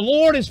mercy of the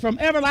Lord is from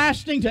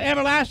everlasting to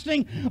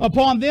everlasting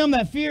upon them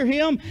that fear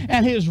him,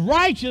 and his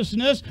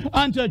righteousness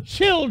unto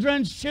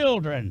children's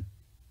children.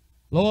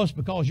 Lois,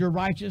 because you're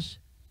righteous,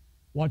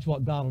 watch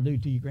what God will do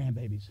to your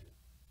grandbabies.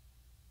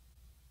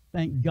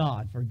 Thank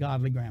God for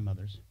godly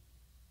grandmothers.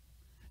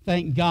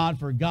 Thank God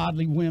for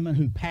godly women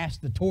who pass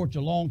the torch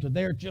along to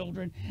their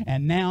children,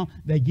 and now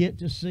they get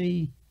to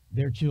see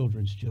their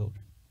children's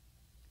children.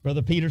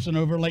 Brother Peterson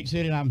over at Lake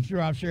City, and I'm sure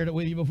I've shared it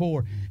with you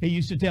before, he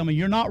used to tell me,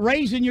 you're not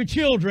raising your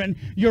children,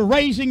 you're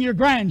raising your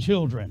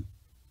grandchildren.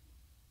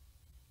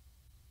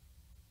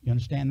 You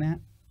understand that?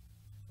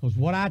 Because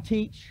what I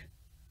teach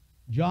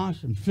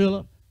Josh and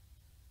Philip,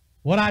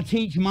 what I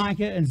teach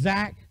Micah and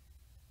Zach,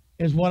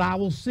 is what I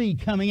will see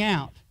coming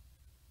out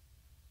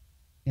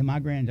in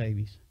my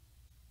grandbabies.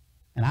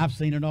 And I've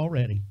seen it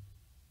already.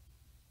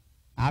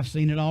 I've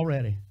seen it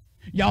already.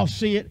 Y'all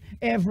see it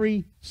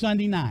every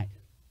Sunday night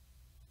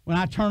when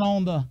I turn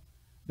on the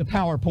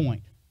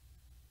PowerPoint.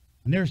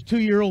 And there's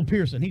 2-year-old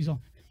Pearson.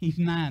 He's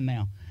 9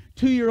 now.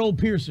 2-year-old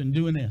Pearson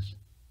doing this.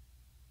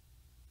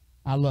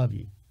 I love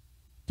you.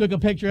 Took a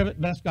picture of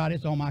it. Bless God,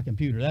 it's on my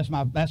computer. That's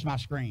my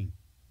screen.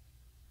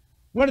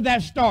 Where did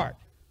that start?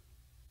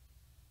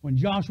 When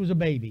Josh was a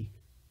baby,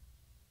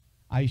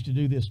 I used to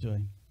do this to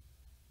him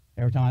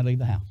every time I leave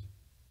the house.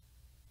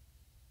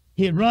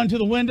 He'd run to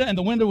the window, and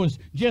the window was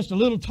just a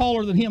little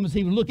taller than him as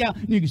he would look out,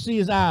 and you could see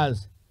his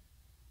eyes.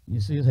 And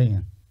you see his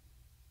hand.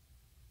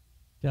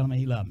 Telling me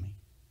he loved me.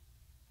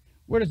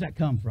 Where does that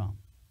come from?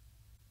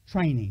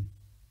 Training.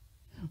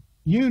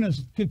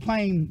 Eunice could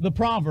claim the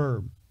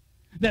proverb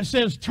that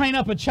says, train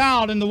up a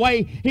child in the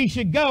way he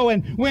should go,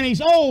 and when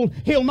he's old,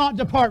 he'll not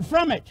depart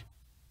from it.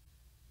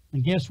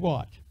 And guess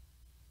what?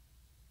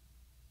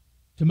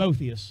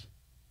 Timotheus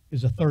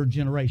is a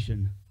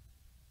 3rd-generation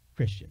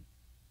Christian.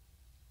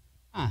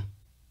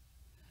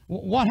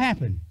 What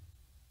happened?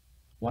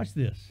 Watch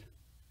this.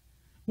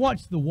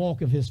 Watch the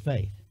walk of his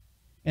faith.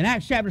 In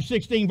Acts chapter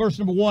 16, verse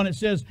number 1, it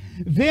says,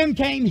 then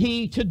came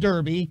he to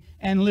Derbe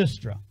and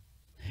Lystra.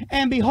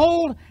 And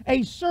behold,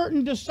 a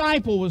certain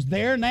disciple was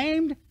there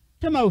named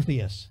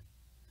Timotheus,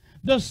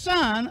 the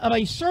son of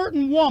a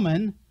certain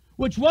woman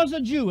which was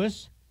a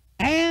Jewess,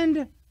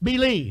 and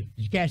believed.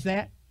 Did you catch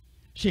that?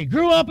 She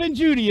grew up in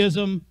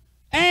Judaism,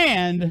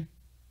 and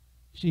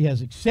she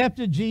has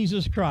accepted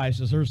Jesus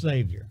Christ as her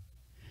Savior.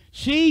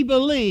 She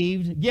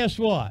believed, guess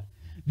what?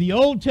 The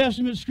Old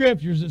Testament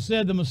scriptures that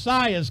said the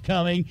Messiah is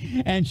coming,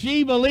 and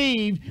she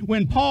believed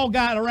when Paul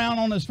got around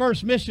on his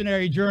first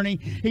missionary journey,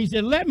 he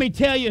said, let me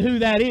tell you who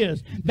that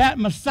is. That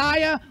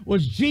Messiah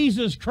was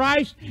Jesus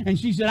Christ, and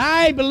she said,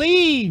 I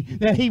believe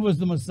that he was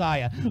the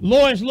Messiah.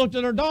 Lois looked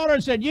at her daughter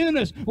and said,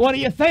 Eunice, what do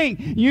you think?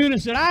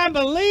 Eunice said, I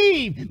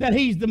believe that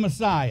he's the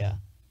Messiah.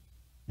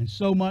 And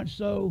so much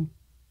so,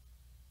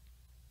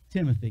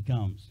 Timothy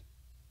comes.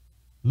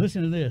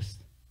 Listen to this.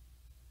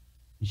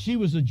 She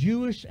was a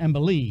Jewish and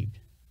believed,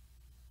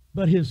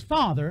 but his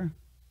father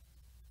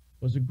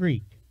was a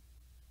Greek,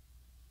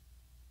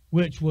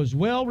 which was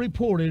well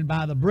reported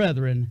by the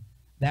brethren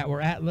that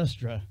were at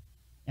Lystra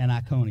and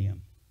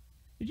Iconium.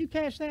 Did you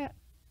catch that?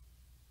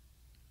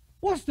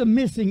 What's the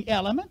missing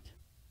element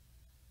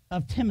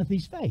of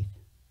Timothy's faith?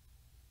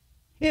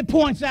 It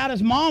points out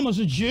his mom was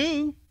a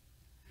Jew.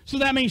 So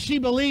that means she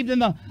believed in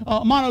the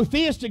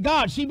monotheistic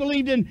God. She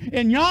believed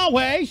in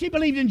Yahweh. She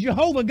believed in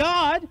Jehovah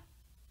God.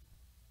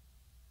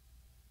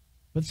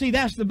 But see,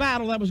 that's the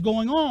battle that was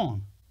going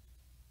on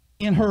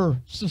in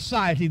her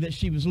society that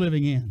she was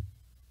living in.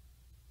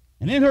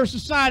 And in her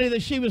society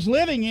that she was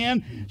living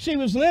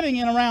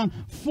in around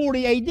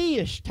 40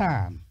 AD-ish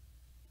time.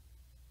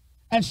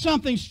 And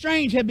something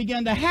strange had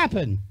begun to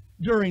happen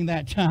during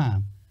that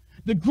time.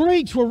 The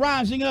Greeks were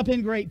rising up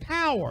in great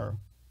power.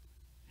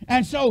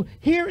 And so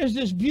here is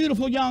this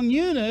beautiful young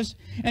Eunice,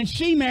 and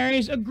she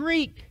marries a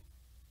Greek,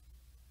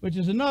 which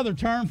is another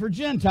term for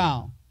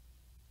Gentile,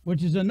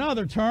 which is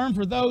another term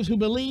for those who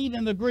believe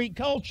in the Greek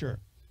culture.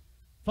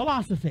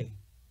 Philosophy,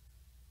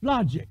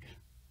 logic,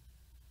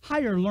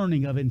 higher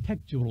learning of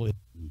intellectualism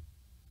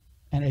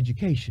and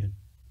education,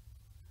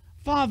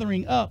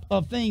 fathering up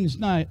of things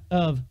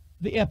of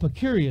the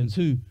Epicureans,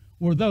 who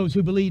were those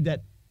who believed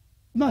that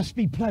must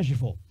be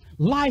pleasurable.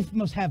 Life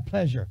must have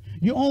pleasure.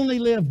 You only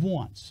live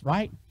once,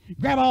 right?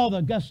 Grab all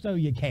the gusto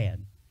you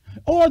can.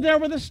 Or there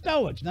were the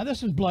Stoics. Now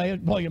this is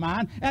blow your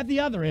mind. At the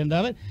other end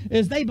of it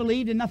is they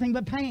believed in nothing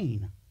but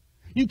pain.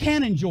 You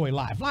can't enjoy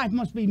life. Life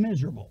must be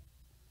miserable.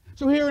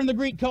 So here in the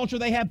Greek culture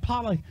they had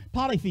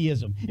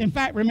polytheism. In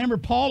fact, remember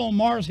Paul on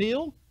Mars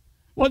Hill?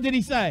 What did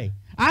he say?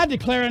 I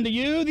declare unto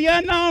you the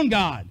unknown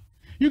God.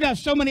 You got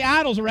so many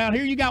idols around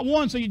here, you got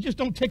one, so you just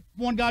don't take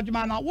one God you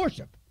might not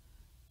worship.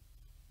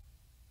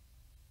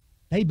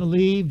 They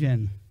believed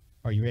in,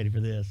 are you ready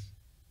for this?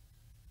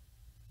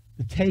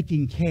 The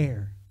taking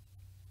care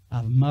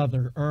of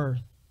Mother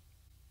Earth.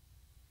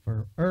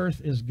 For earth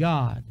is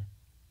God,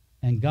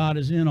 and God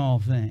is in all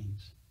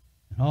things,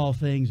 and all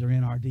things are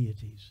in our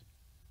deities.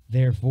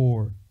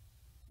 Therefore,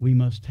 we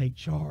must take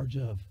charge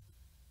of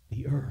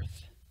the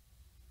earth.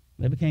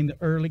 They became the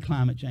early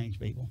climate change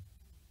people.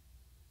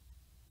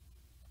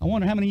 I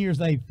wonder how many years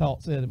they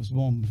said it was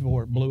going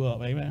before it blew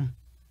up. Amen.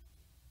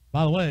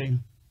 By the way,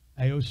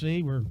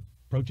 AOC, we're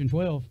approaching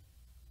 12.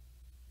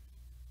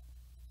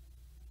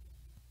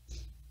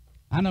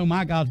 I know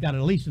my God's got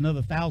at least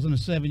another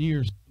 1,007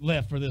 years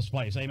left for this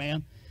place.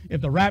 Amen.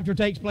 If the rapture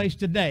takes place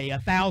today,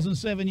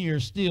 1,007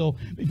 years still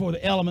before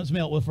the elements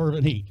melt with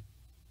fervent heat.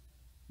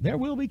 There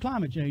will be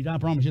climate change. I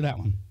promise you that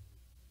one.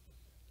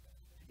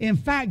 In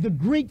fact, the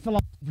Greek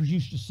philosophers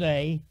used to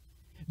say,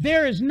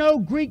 there is no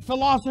Greek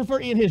philosopher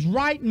in his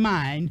right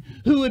mind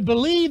who would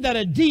believe that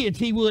a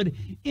deity would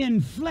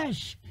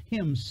enflesh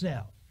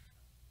himself.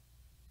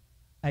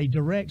 A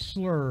direct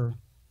slur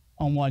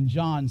on what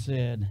John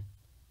said.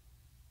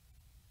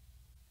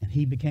 And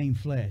he became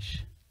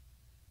flesh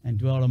and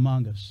dwelt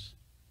among us.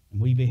 And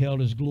we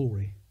beheld his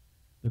glory.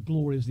 The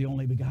glory is the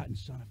only begotten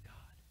Son of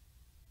God,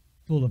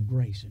 full of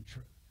grace and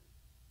truth.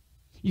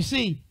 You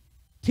see,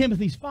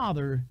 Timothy's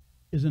father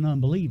is an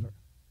unbeliever.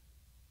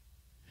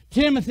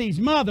 Timothy's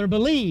mother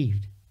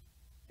believed,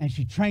 and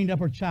she trained up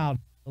her child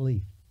to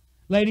believe.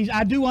 Ladies,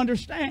 I do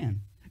understand.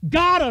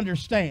 God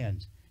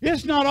understands.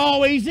 It's not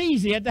always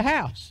easy at the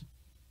house.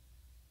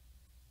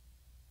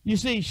 You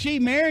see, she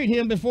married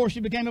him before she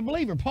became a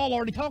believer. Paul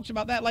already talks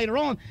about that later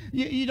on.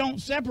 You don't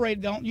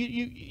separate,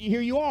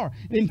 here you are.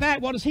 In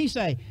fact, what does he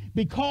say?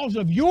 Because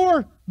of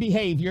your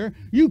behavior,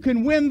 you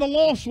can win the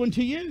lost one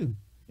to you.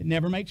 It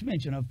never makes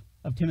mention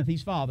of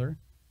Timothy's father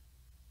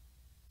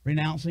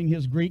renouncing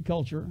his Greek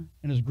culture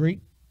and his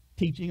Greek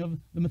teaching of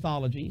the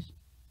mythologies.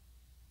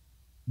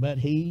 But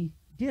he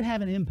did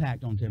have an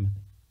impact on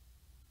Timothy.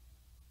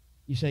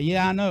 You say,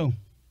 yeah, I know.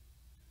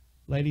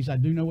 Ladies, I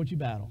do know what you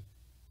battle.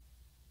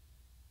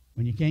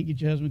 When you can't get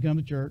your husband to come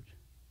to church,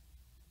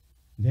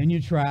 then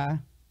you try,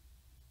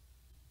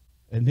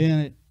 and then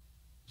it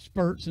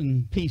spurts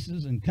and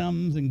pieces and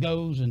comes and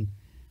goes, and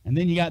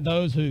then you got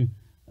those who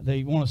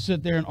they want to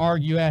sit there and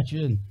argue at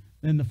you, and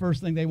then the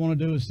first thing they want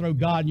to do is throw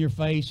God in your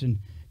face and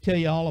tell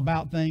you all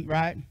about things,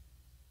 right?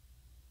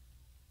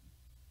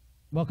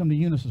 Welcome to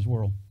Eunice's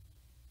world.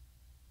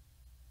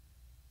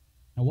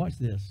 Now watch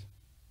this.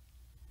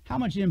 How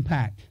much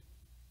impact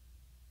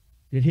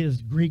did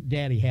his Greek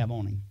daddy have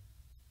on him?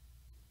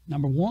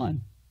 Number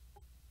one,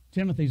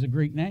 Timothy's a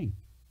Greek name.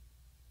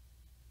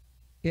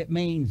 It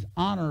means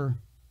honor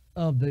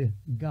of the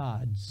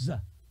gods.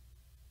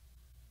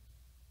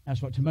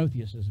 That's what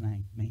Timotheus'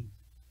 name means.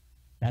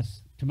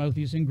 That's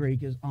Timotheus in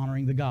Greek is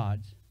honoring the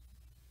gods.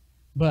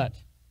 But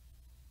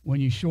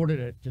when you shorten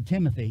it to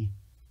Timothy,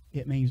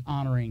 it means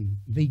honoring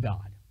the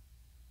God.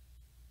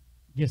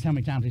 Guess how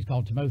many times he's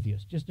called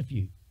Timotheus? Just a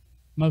few.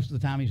 Most of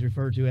the time he's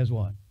referred to as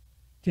what?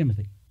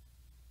 Timothy.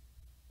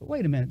 But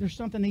wait a minute, there's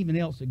something even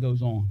else that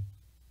goes on.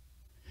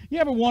 You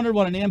ever wondered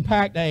what an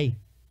impact a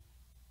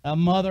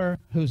mother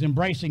who's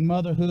embracing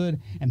motherhood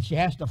and she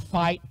has to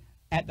fight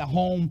at the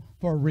home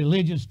for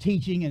religious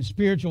teaching and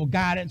spiritual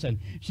guidance, and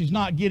she's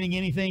not getting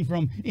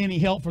any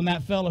help from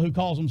that fellow who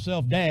calls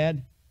himself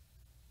dad?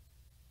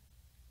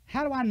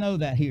 How do I know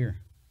that here?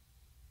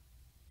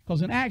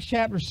 Because in Acts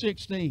chapter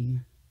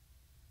 16,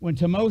 when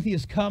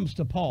Timotheus comes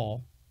to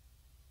Paul,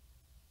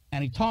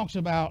 and he talks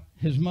about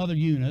his mother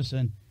Eunice,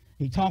 and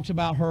he talks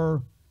about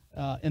her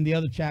in the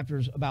other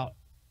chapters about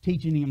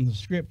teaching him the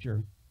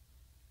Scripture.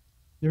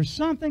 There's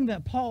something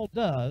that Paul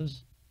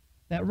does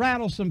that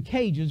rattles some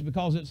cages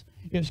because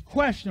it's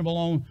questionable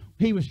on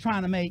he was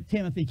trying to make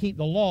Timothy keep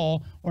the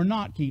law or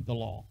not keep the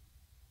law.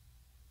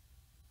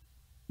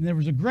 And there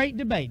was a great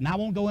debate, and I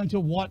won't go into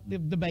what the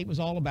debate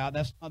was all about.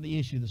 That's not the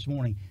issue this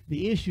morning.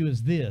 The issue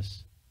is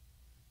this.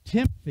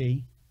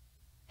 Timothy,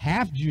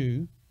 half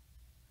Jew,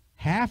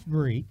 half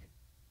Greek.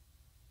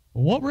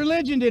 What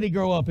religion did he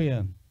grow up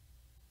in?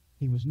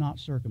 He was not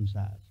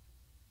circumcised.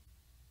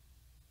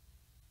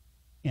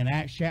 In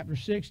Acts chapter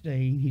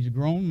 16, he's a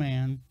grown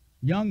man,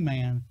 young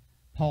man.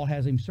 Paul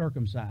has him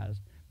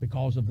circumcised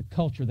because of the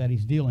culture that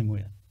he's dealing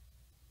with,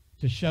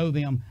 to show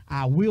them,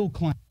 I will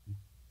claim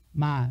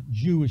my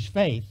Jewish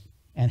faith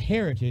and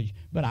heritage,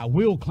 but I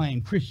will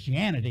claim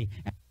Christianity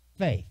and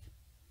faith.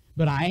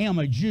 But I am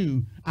a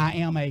Jew. I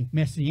am a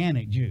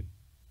Messianic Jew.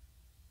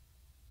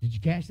 Did you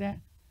catch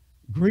that?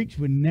 Greeks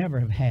would never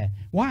have had.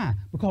 Why?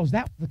 Because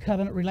that was the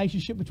covenant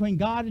relationship between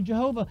God and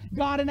Jehovah,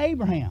 God and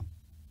Abraham.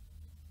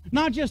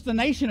 Not just the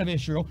nation of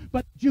Israel,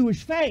 but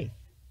Jewish faith.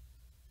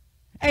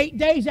 8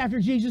 days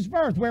after Jesus'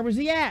 birth, where was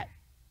he at?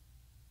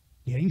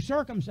 Getting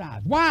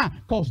circumcised. Why?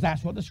 Because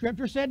that's what the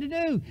Scripture said to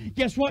do.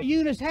 Guess what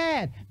Eunice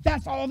had?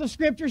 That's all the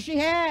Scripture she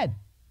had.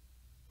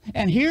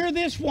 And here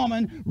this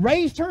woman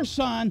raised her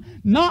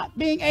son, not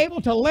being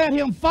able to let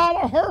him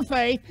follow her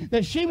faith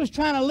that she was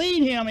trying to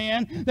lead him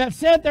in, that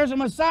said there's a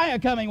Messiah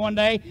coming one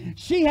day.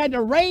 She had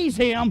to raise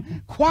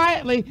him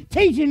quietly,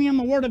 teaching him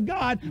the Word of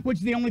God,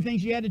 which the only thing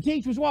she had to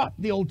teach was what?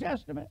 The Old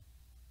Testament.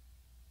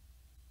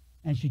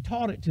 And she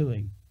taught it to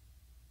him.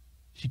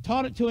 She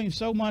taught it to him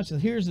so much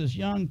that here's this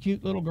young,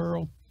 cute little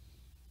girl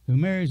who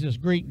marries this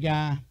Greek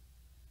guy.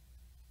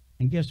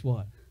 And guess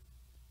what?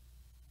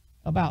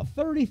 About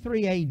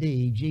 33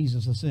 A.D.,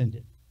 Jesus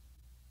ascended.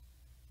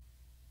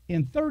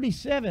 In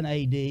 37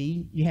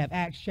 A.D., you have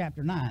Acts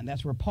chapter 9.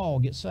 That's where Paul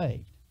gets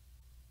saved.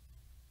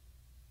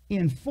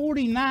 In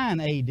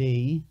 49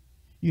 A.D.,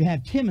 you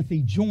have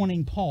Timothy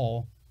joining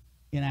Paul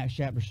in Acts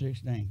chapter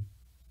 16.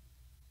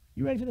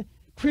 You ready for that?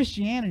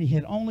 Christianity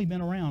had only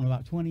been around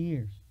about 20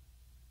 years.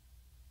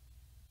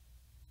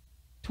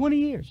 20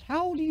 years.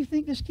 How old do you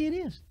think this kid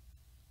is?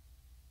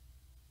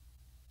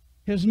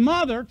 His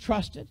mother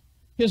trusted.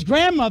 His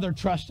grandmother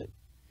trusted.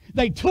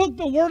 They took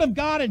the Word of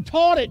God and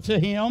taught it to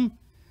him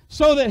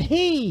so that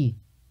he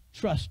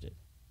trusted.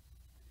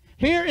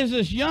 Here is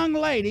this young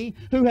lady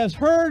who has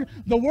heard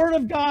the Word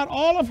of God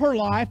all of her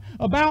life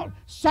about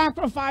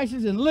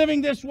sacrifices and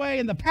living this way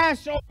and the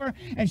Passover,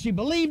 and she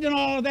believed in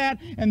all of that.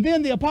 And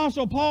then the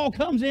Apostle Paul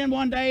comes in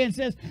one day and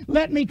says,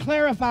 let me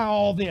clarify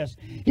all this.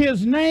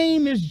 His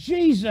name is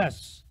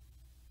Jesus.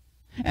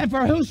 And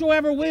for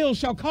whosoever will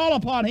shall call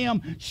upon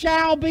him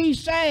shall be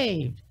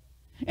saved.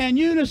 And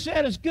Eunice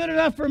said, it's good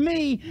enough for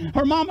me.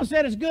 Her mama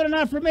said, it's good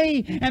enough for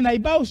me. And they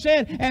both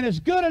said, and it's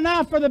good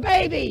enough for the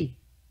baby.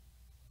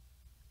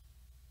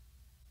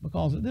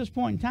 Because at this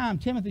point in time,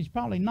 Timothy's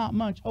probably not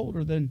much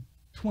older than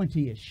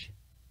 20-ish.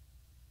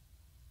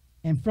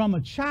 And from a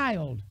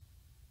child,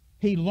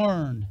 he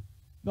learned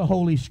the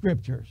Holy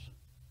Scriptures.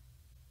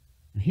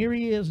 And here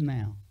he is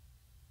now,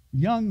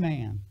 young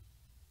man,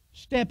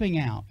 stepping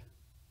out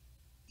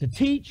to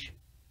teach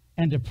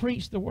and to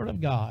preach the Word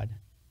of God.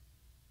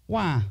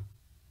 Why?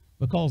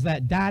 Because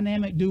that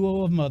dynamic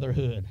duo of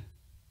motherhood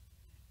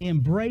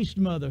embraced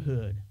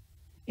motherhood,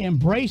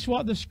 embraced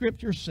what the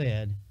Scripture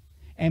said,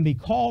 and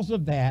because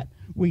of that,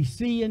 we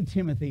see in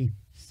Timothy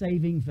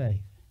saving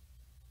faith.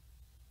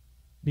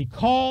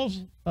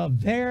 Because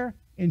of their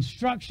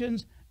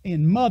instructions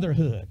in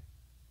motherhood.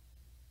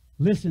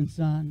 Listen,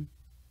 son,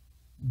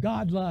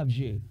 God loves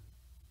you,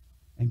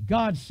 and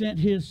God sent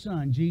His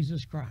Son,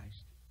 Jesus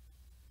Christ,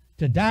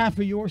 to die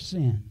for your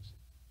sins.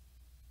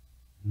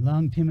 And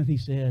young Timothy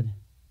said,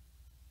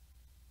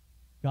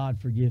 God,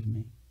 forgive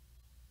me.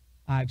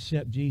 I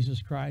accept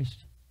Jesus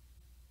Christ.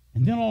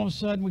 And then all of a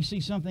sudden we see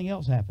something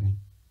else happening.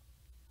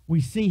 We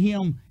see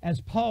him,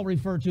 as Paul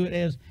referred to it,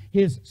 as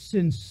his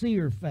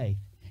sincere faith,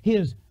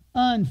 his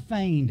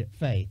unfeigned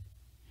faith.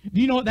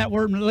 Do you know what that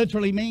word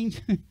literally means?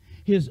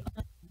 His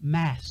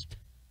unmasked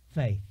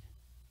faith.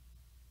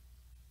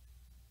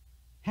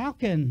 How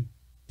can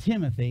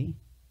Timothy,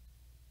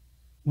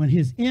 when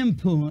his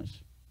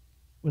influence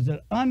was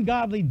an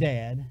ungodly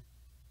dad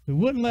who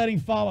wouldn't let him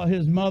follow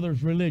his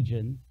mother's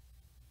religion,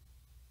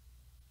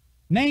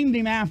 named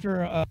him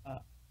after a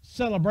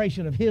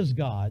celebration of his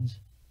gods,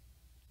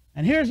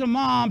 and here's a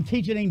mom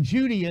teaching him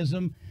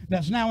Judaism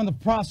that's now in the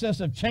process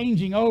of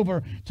changing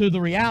over to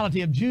the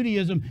reality of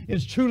Judaism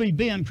is truly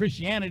been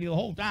Christianity the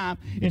whole time.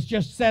 It's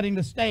just setting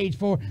the stage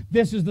for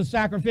this is the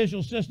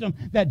sacrificial system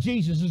that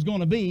Jesus is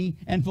going to be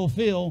and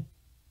fulfill.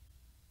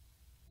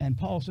 And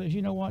Paul says,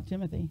 you know what,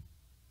 Timothy?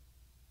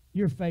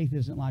 Your faith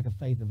isn't like a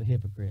faith of a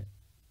hypocrite.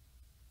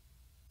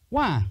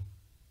 Why?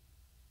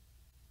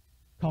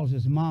 Because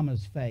his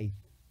mama's faith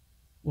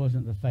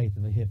wasn't the faith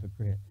of a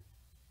hypocrite.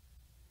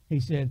 He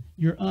said,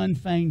 your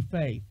unfeigned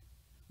faith,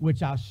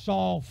 which I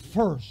saw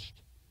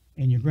first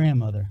in your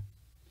grandmother,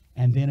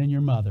 and then in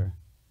your mother,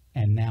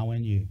 and now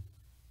in you.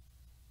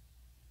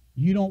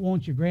 You don't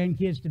want your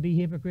grandkids to be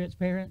hypocrites,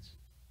 parents?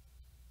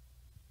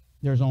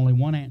 There's only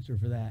one answer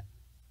for that.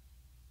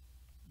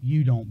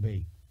 You don't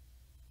be.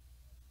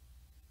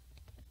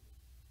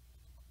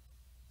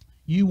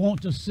 You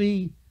want to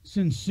see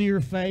sincere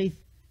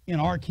faith in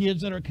our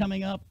kids that are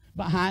coming up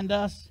behind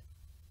us,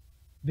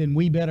 then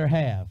we better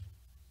have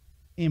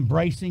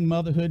embracing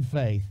motherhood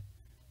faith,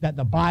 that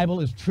the Bible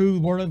is true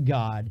Word of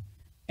God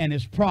and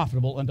is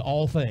profitable unto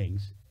all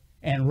things,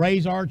 and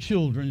raise our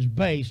children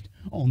based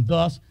on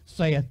thus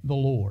saith the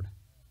Lord.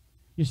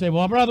 You say,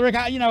 well, Brother Rick,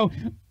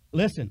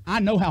 listen,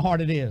 I know how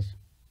hard it is,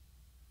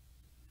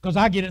 because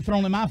I get it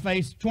thrown in my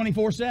face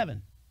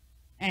 24/7.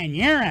 And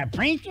you're a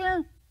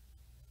preacher?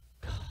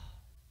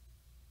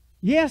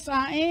 Yes,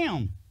 I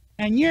am.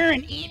 And you're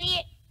an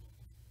idiot?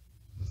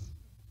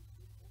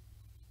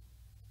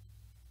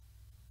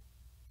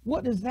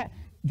 What is that?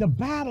 The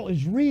battle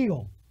is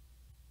real.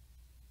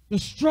 The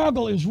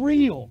struggle is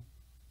real.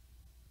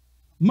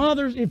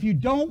 Mothers, if you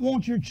don't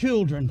want your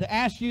children to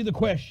ask you the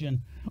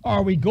question,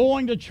 are we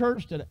going to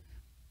church today?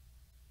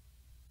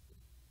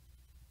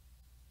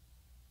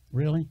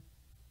 Really?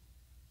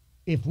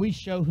 If we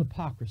show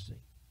hypocrisy,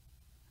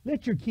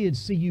 let your kids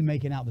see you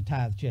making out the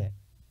tithe check.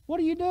 What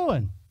are you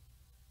doing?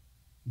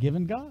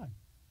 Giving God.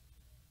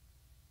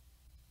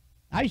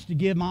 I used to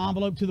give my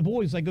envelope to the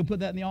boys. They go put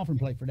that in the offering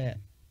plate for Dad.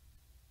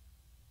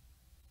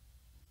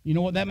 You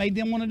know what that made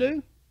them want to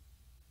do?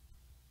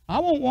 I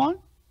want one.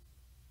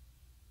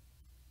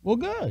 Well,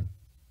 good.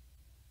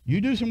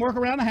 You do some work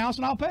around the house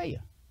and I'll pay you.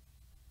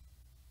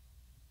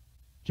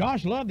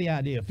 Josh loved the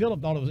idea.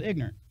 Philip thought it was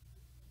ignorant.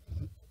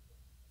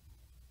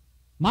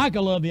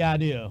 Micah loved the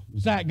idea.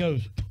 Zach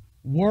goes,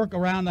 work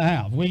around the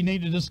house. We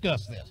need to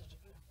discuss this.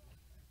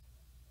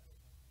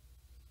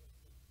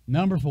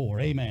 Number 4,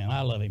 amen.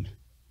 I love him.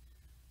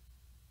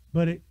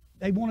 But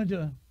they wanted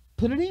to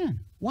put it in.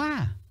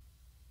 Why?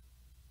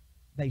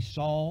 They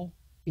saw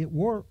it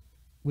work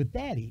with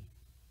Daddy.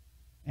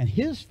 And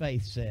his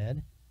faith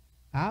said,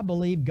 I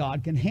believe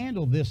God can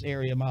handle this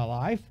area of my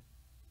life.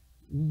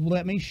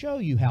 Let me show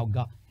you how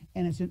God.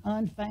 And it's an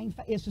unfeigned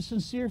faith. It's a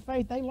sincere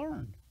faith they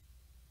learned.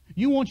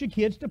 You want your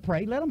kids to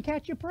pray, let them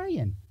catch you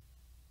praying.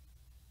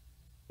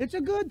 It's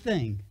a good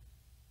thing.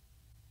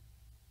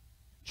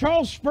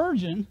 Charles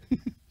Spurgeon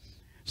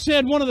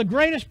said one of the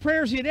greatest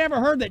prayers he had ever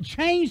heard that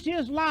changed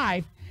his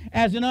life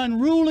as an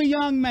unruly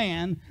young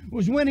man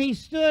was when he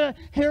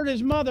heard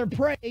his mother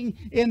praying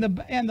in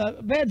the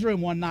bedroom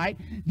one night,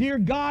 Dear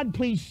God,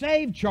 please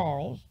save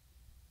Charles,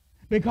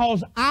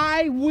 because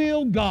I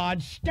will,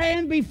 God,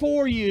 stand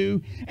before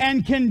you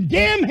and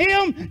condemn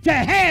him to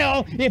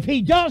hell if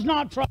he does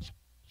not trust.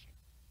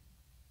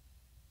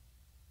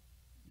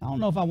 I don't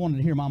know if I wanted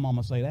to hear my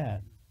mama say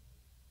that.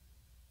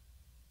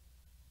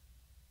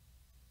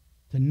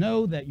 To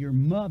know that your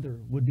mother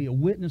would be a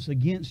witness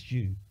against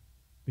you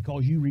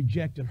because you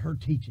rejected her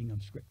teaching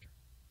of Scripture.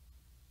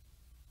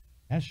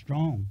 That's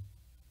strong.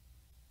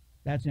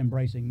 That's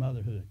embracing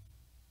motherhood.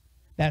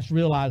 That's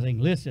realizing,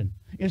 listen,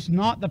 it's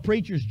not the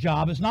preacher's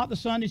job. It's not the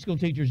Sunday school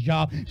teacher's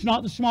job. It's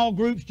not the small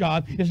group's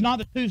job. It's not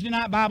the Tuesday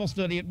night Bible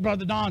study at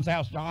Brother Don's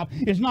house job.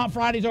 It's not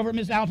Fridays over at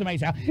Miss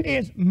Altamay's house.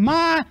 It's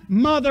my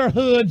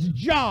motherhood's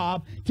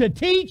job to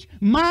teach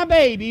my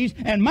babies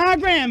and my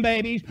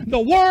grandbabies the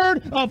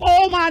Word of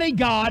Almighty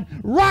God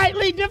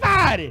rightly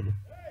divided.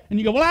 And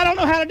you go, well, I don't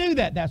know how to do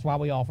that. That's why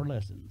we offer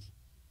lessons.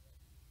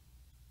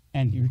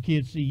 And your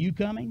kids see you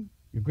coming.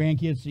 Your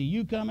grandkids see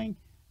you coming.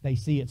 They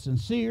see it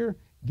sincere.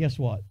 Guess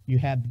what? You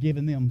have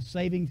given them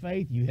saving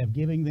faith. You have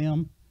given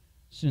them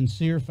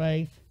sincere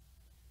faith.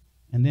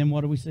 And then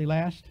what do we see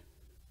last?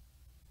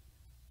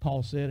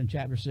 Paul said in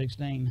chapter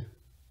 16,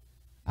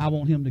 I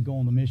want him to go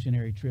on the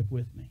missionary trip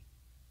with me.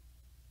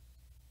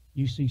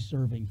 You see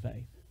serving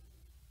faith.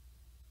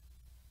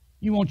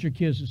 You want your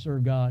kids to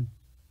serve God?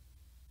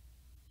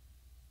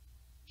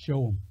 Show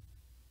them.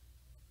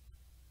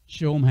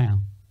 Show them how.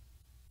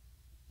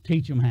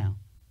 Teach them how.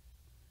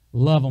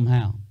 Love them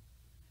how.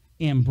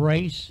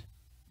 Embrace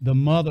the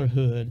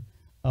motherhood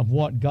of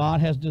what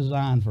God has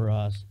designed for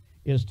us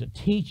is to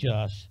teach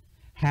us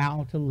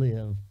how to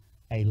live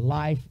a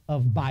life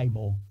of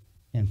Bible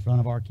in front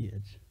of our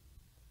kids.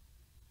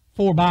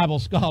 4 Bible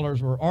scholars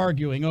were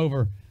arguing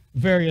over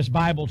various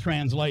Bible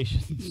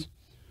translations.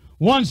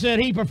 One said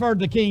he preferred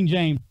the King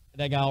James,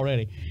 that guy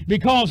already,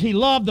 because he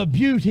loved the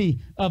beauty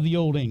of the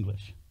Old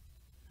English.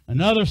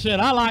 Another said,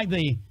 I like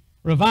the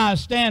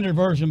Revised Standard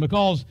Version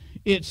because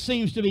it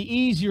seems to be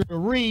easier to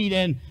read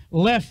and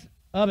less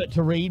of it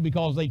to read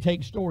because they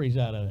take stories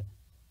out of it.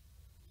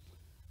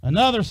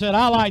 Another said,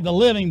 I like the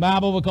Living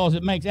Bible because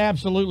it makes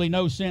absolutely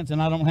no sense and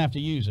I don't have to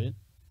use it.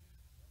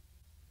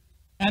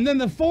 And then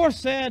the fourth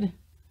said,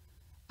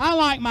 I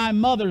like my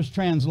mother's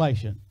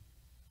translation.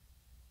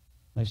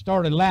 They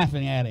started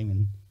laughing at him.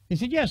 And he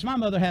said, yes, my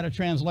mother had a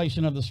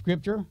translation of the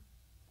Scripture,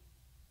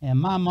 and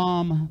my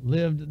mom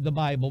lived the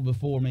Bible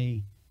before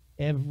me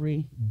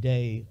every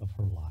day of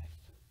her life.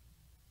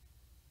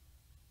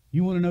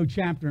 You want to know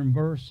chapter and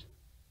verse?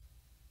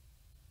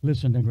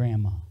 Listen to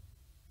Grandma.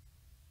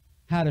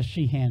 How does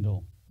she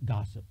handle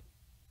gossip?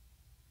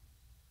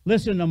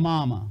 Listen to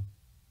Mama.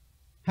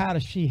 How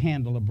does she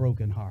handle a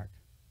broken heart?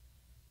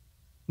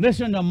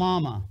 Listen to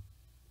Mama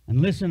and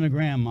listen to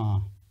Grandma.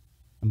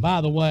 And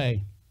by the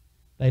way,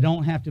 they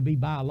don't have to be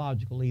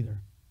biological either.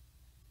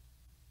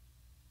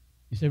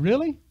 You say,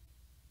 really?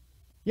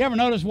 You ever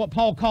notice what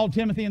Paul called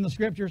Timothy in the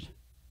Scriptures?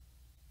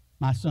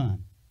 My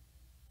son.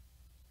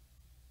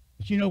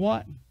 But you know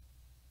what?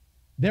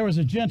 There was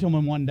a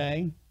gentleman one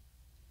day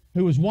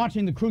who was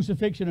watching the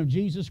crucifixion of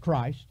Jesus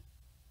Christ,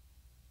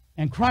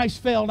 and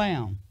Christ fell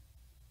down.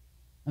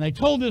 And they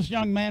told this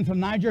young man from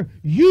Niger,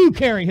 you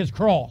carry his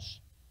cross.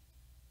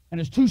 And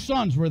his two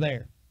sons were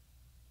there.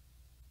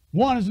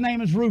 One, his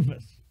name is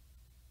Rufus.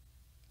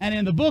 And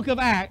in the book of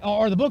Acts,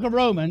 or the book of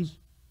Romans,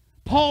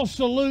 Paul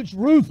salutes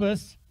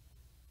Rufus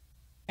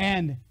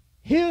and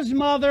his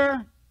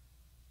mother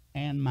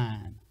and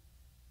mine.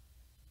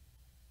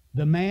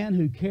 The man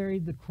who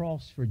carried the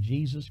cross for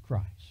Jesus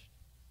Christ.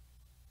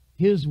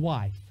 His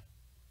wife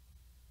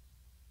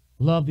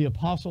loved the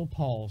Apostle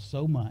Paul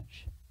so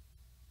much,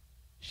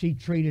 she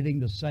treated him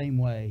the same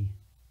way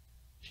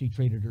she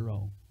treated her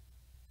own.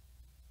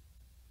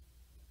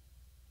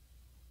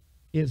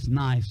 It's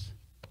nice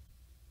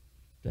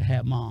to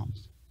have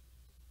moms.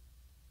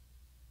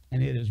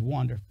 And it is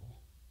wonderful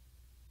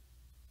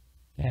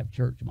to have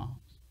church moms.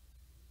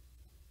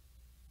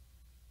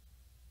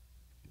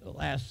 The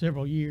last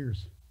several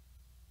years,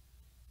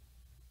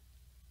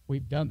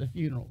 we've done the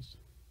funerals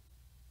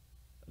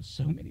of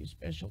so many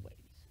special ladies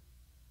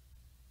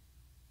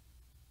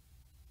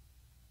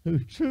who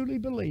truly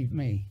believed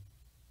me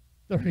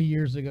 30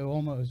 years ago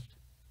almost,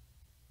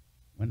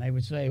 when they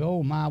would say,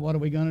 oh my, what are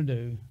we going to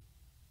do?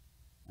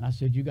 And I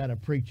said, you got a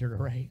preacher to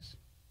raise.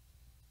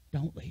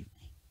 Don't leave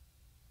me.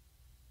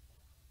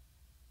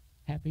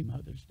 Happy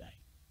Mother's Day.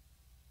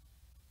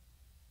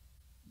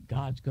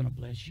 God's going to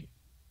bless you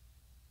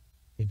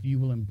if you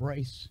will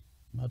embrace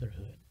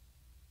motherhood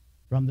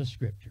from the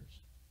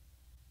Scriptures.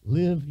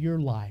 Live your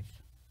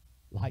life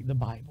like the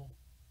Bible,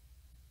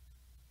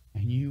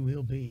 and you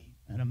will be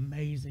an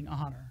amazing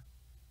honor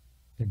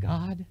to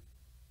God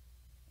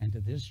and to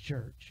this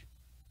church,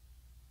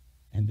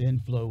 and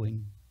then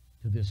flowing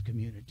to this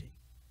community.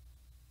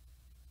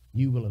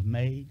 You will have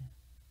made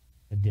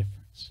a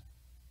difference.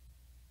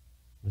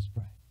 Let's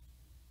pray.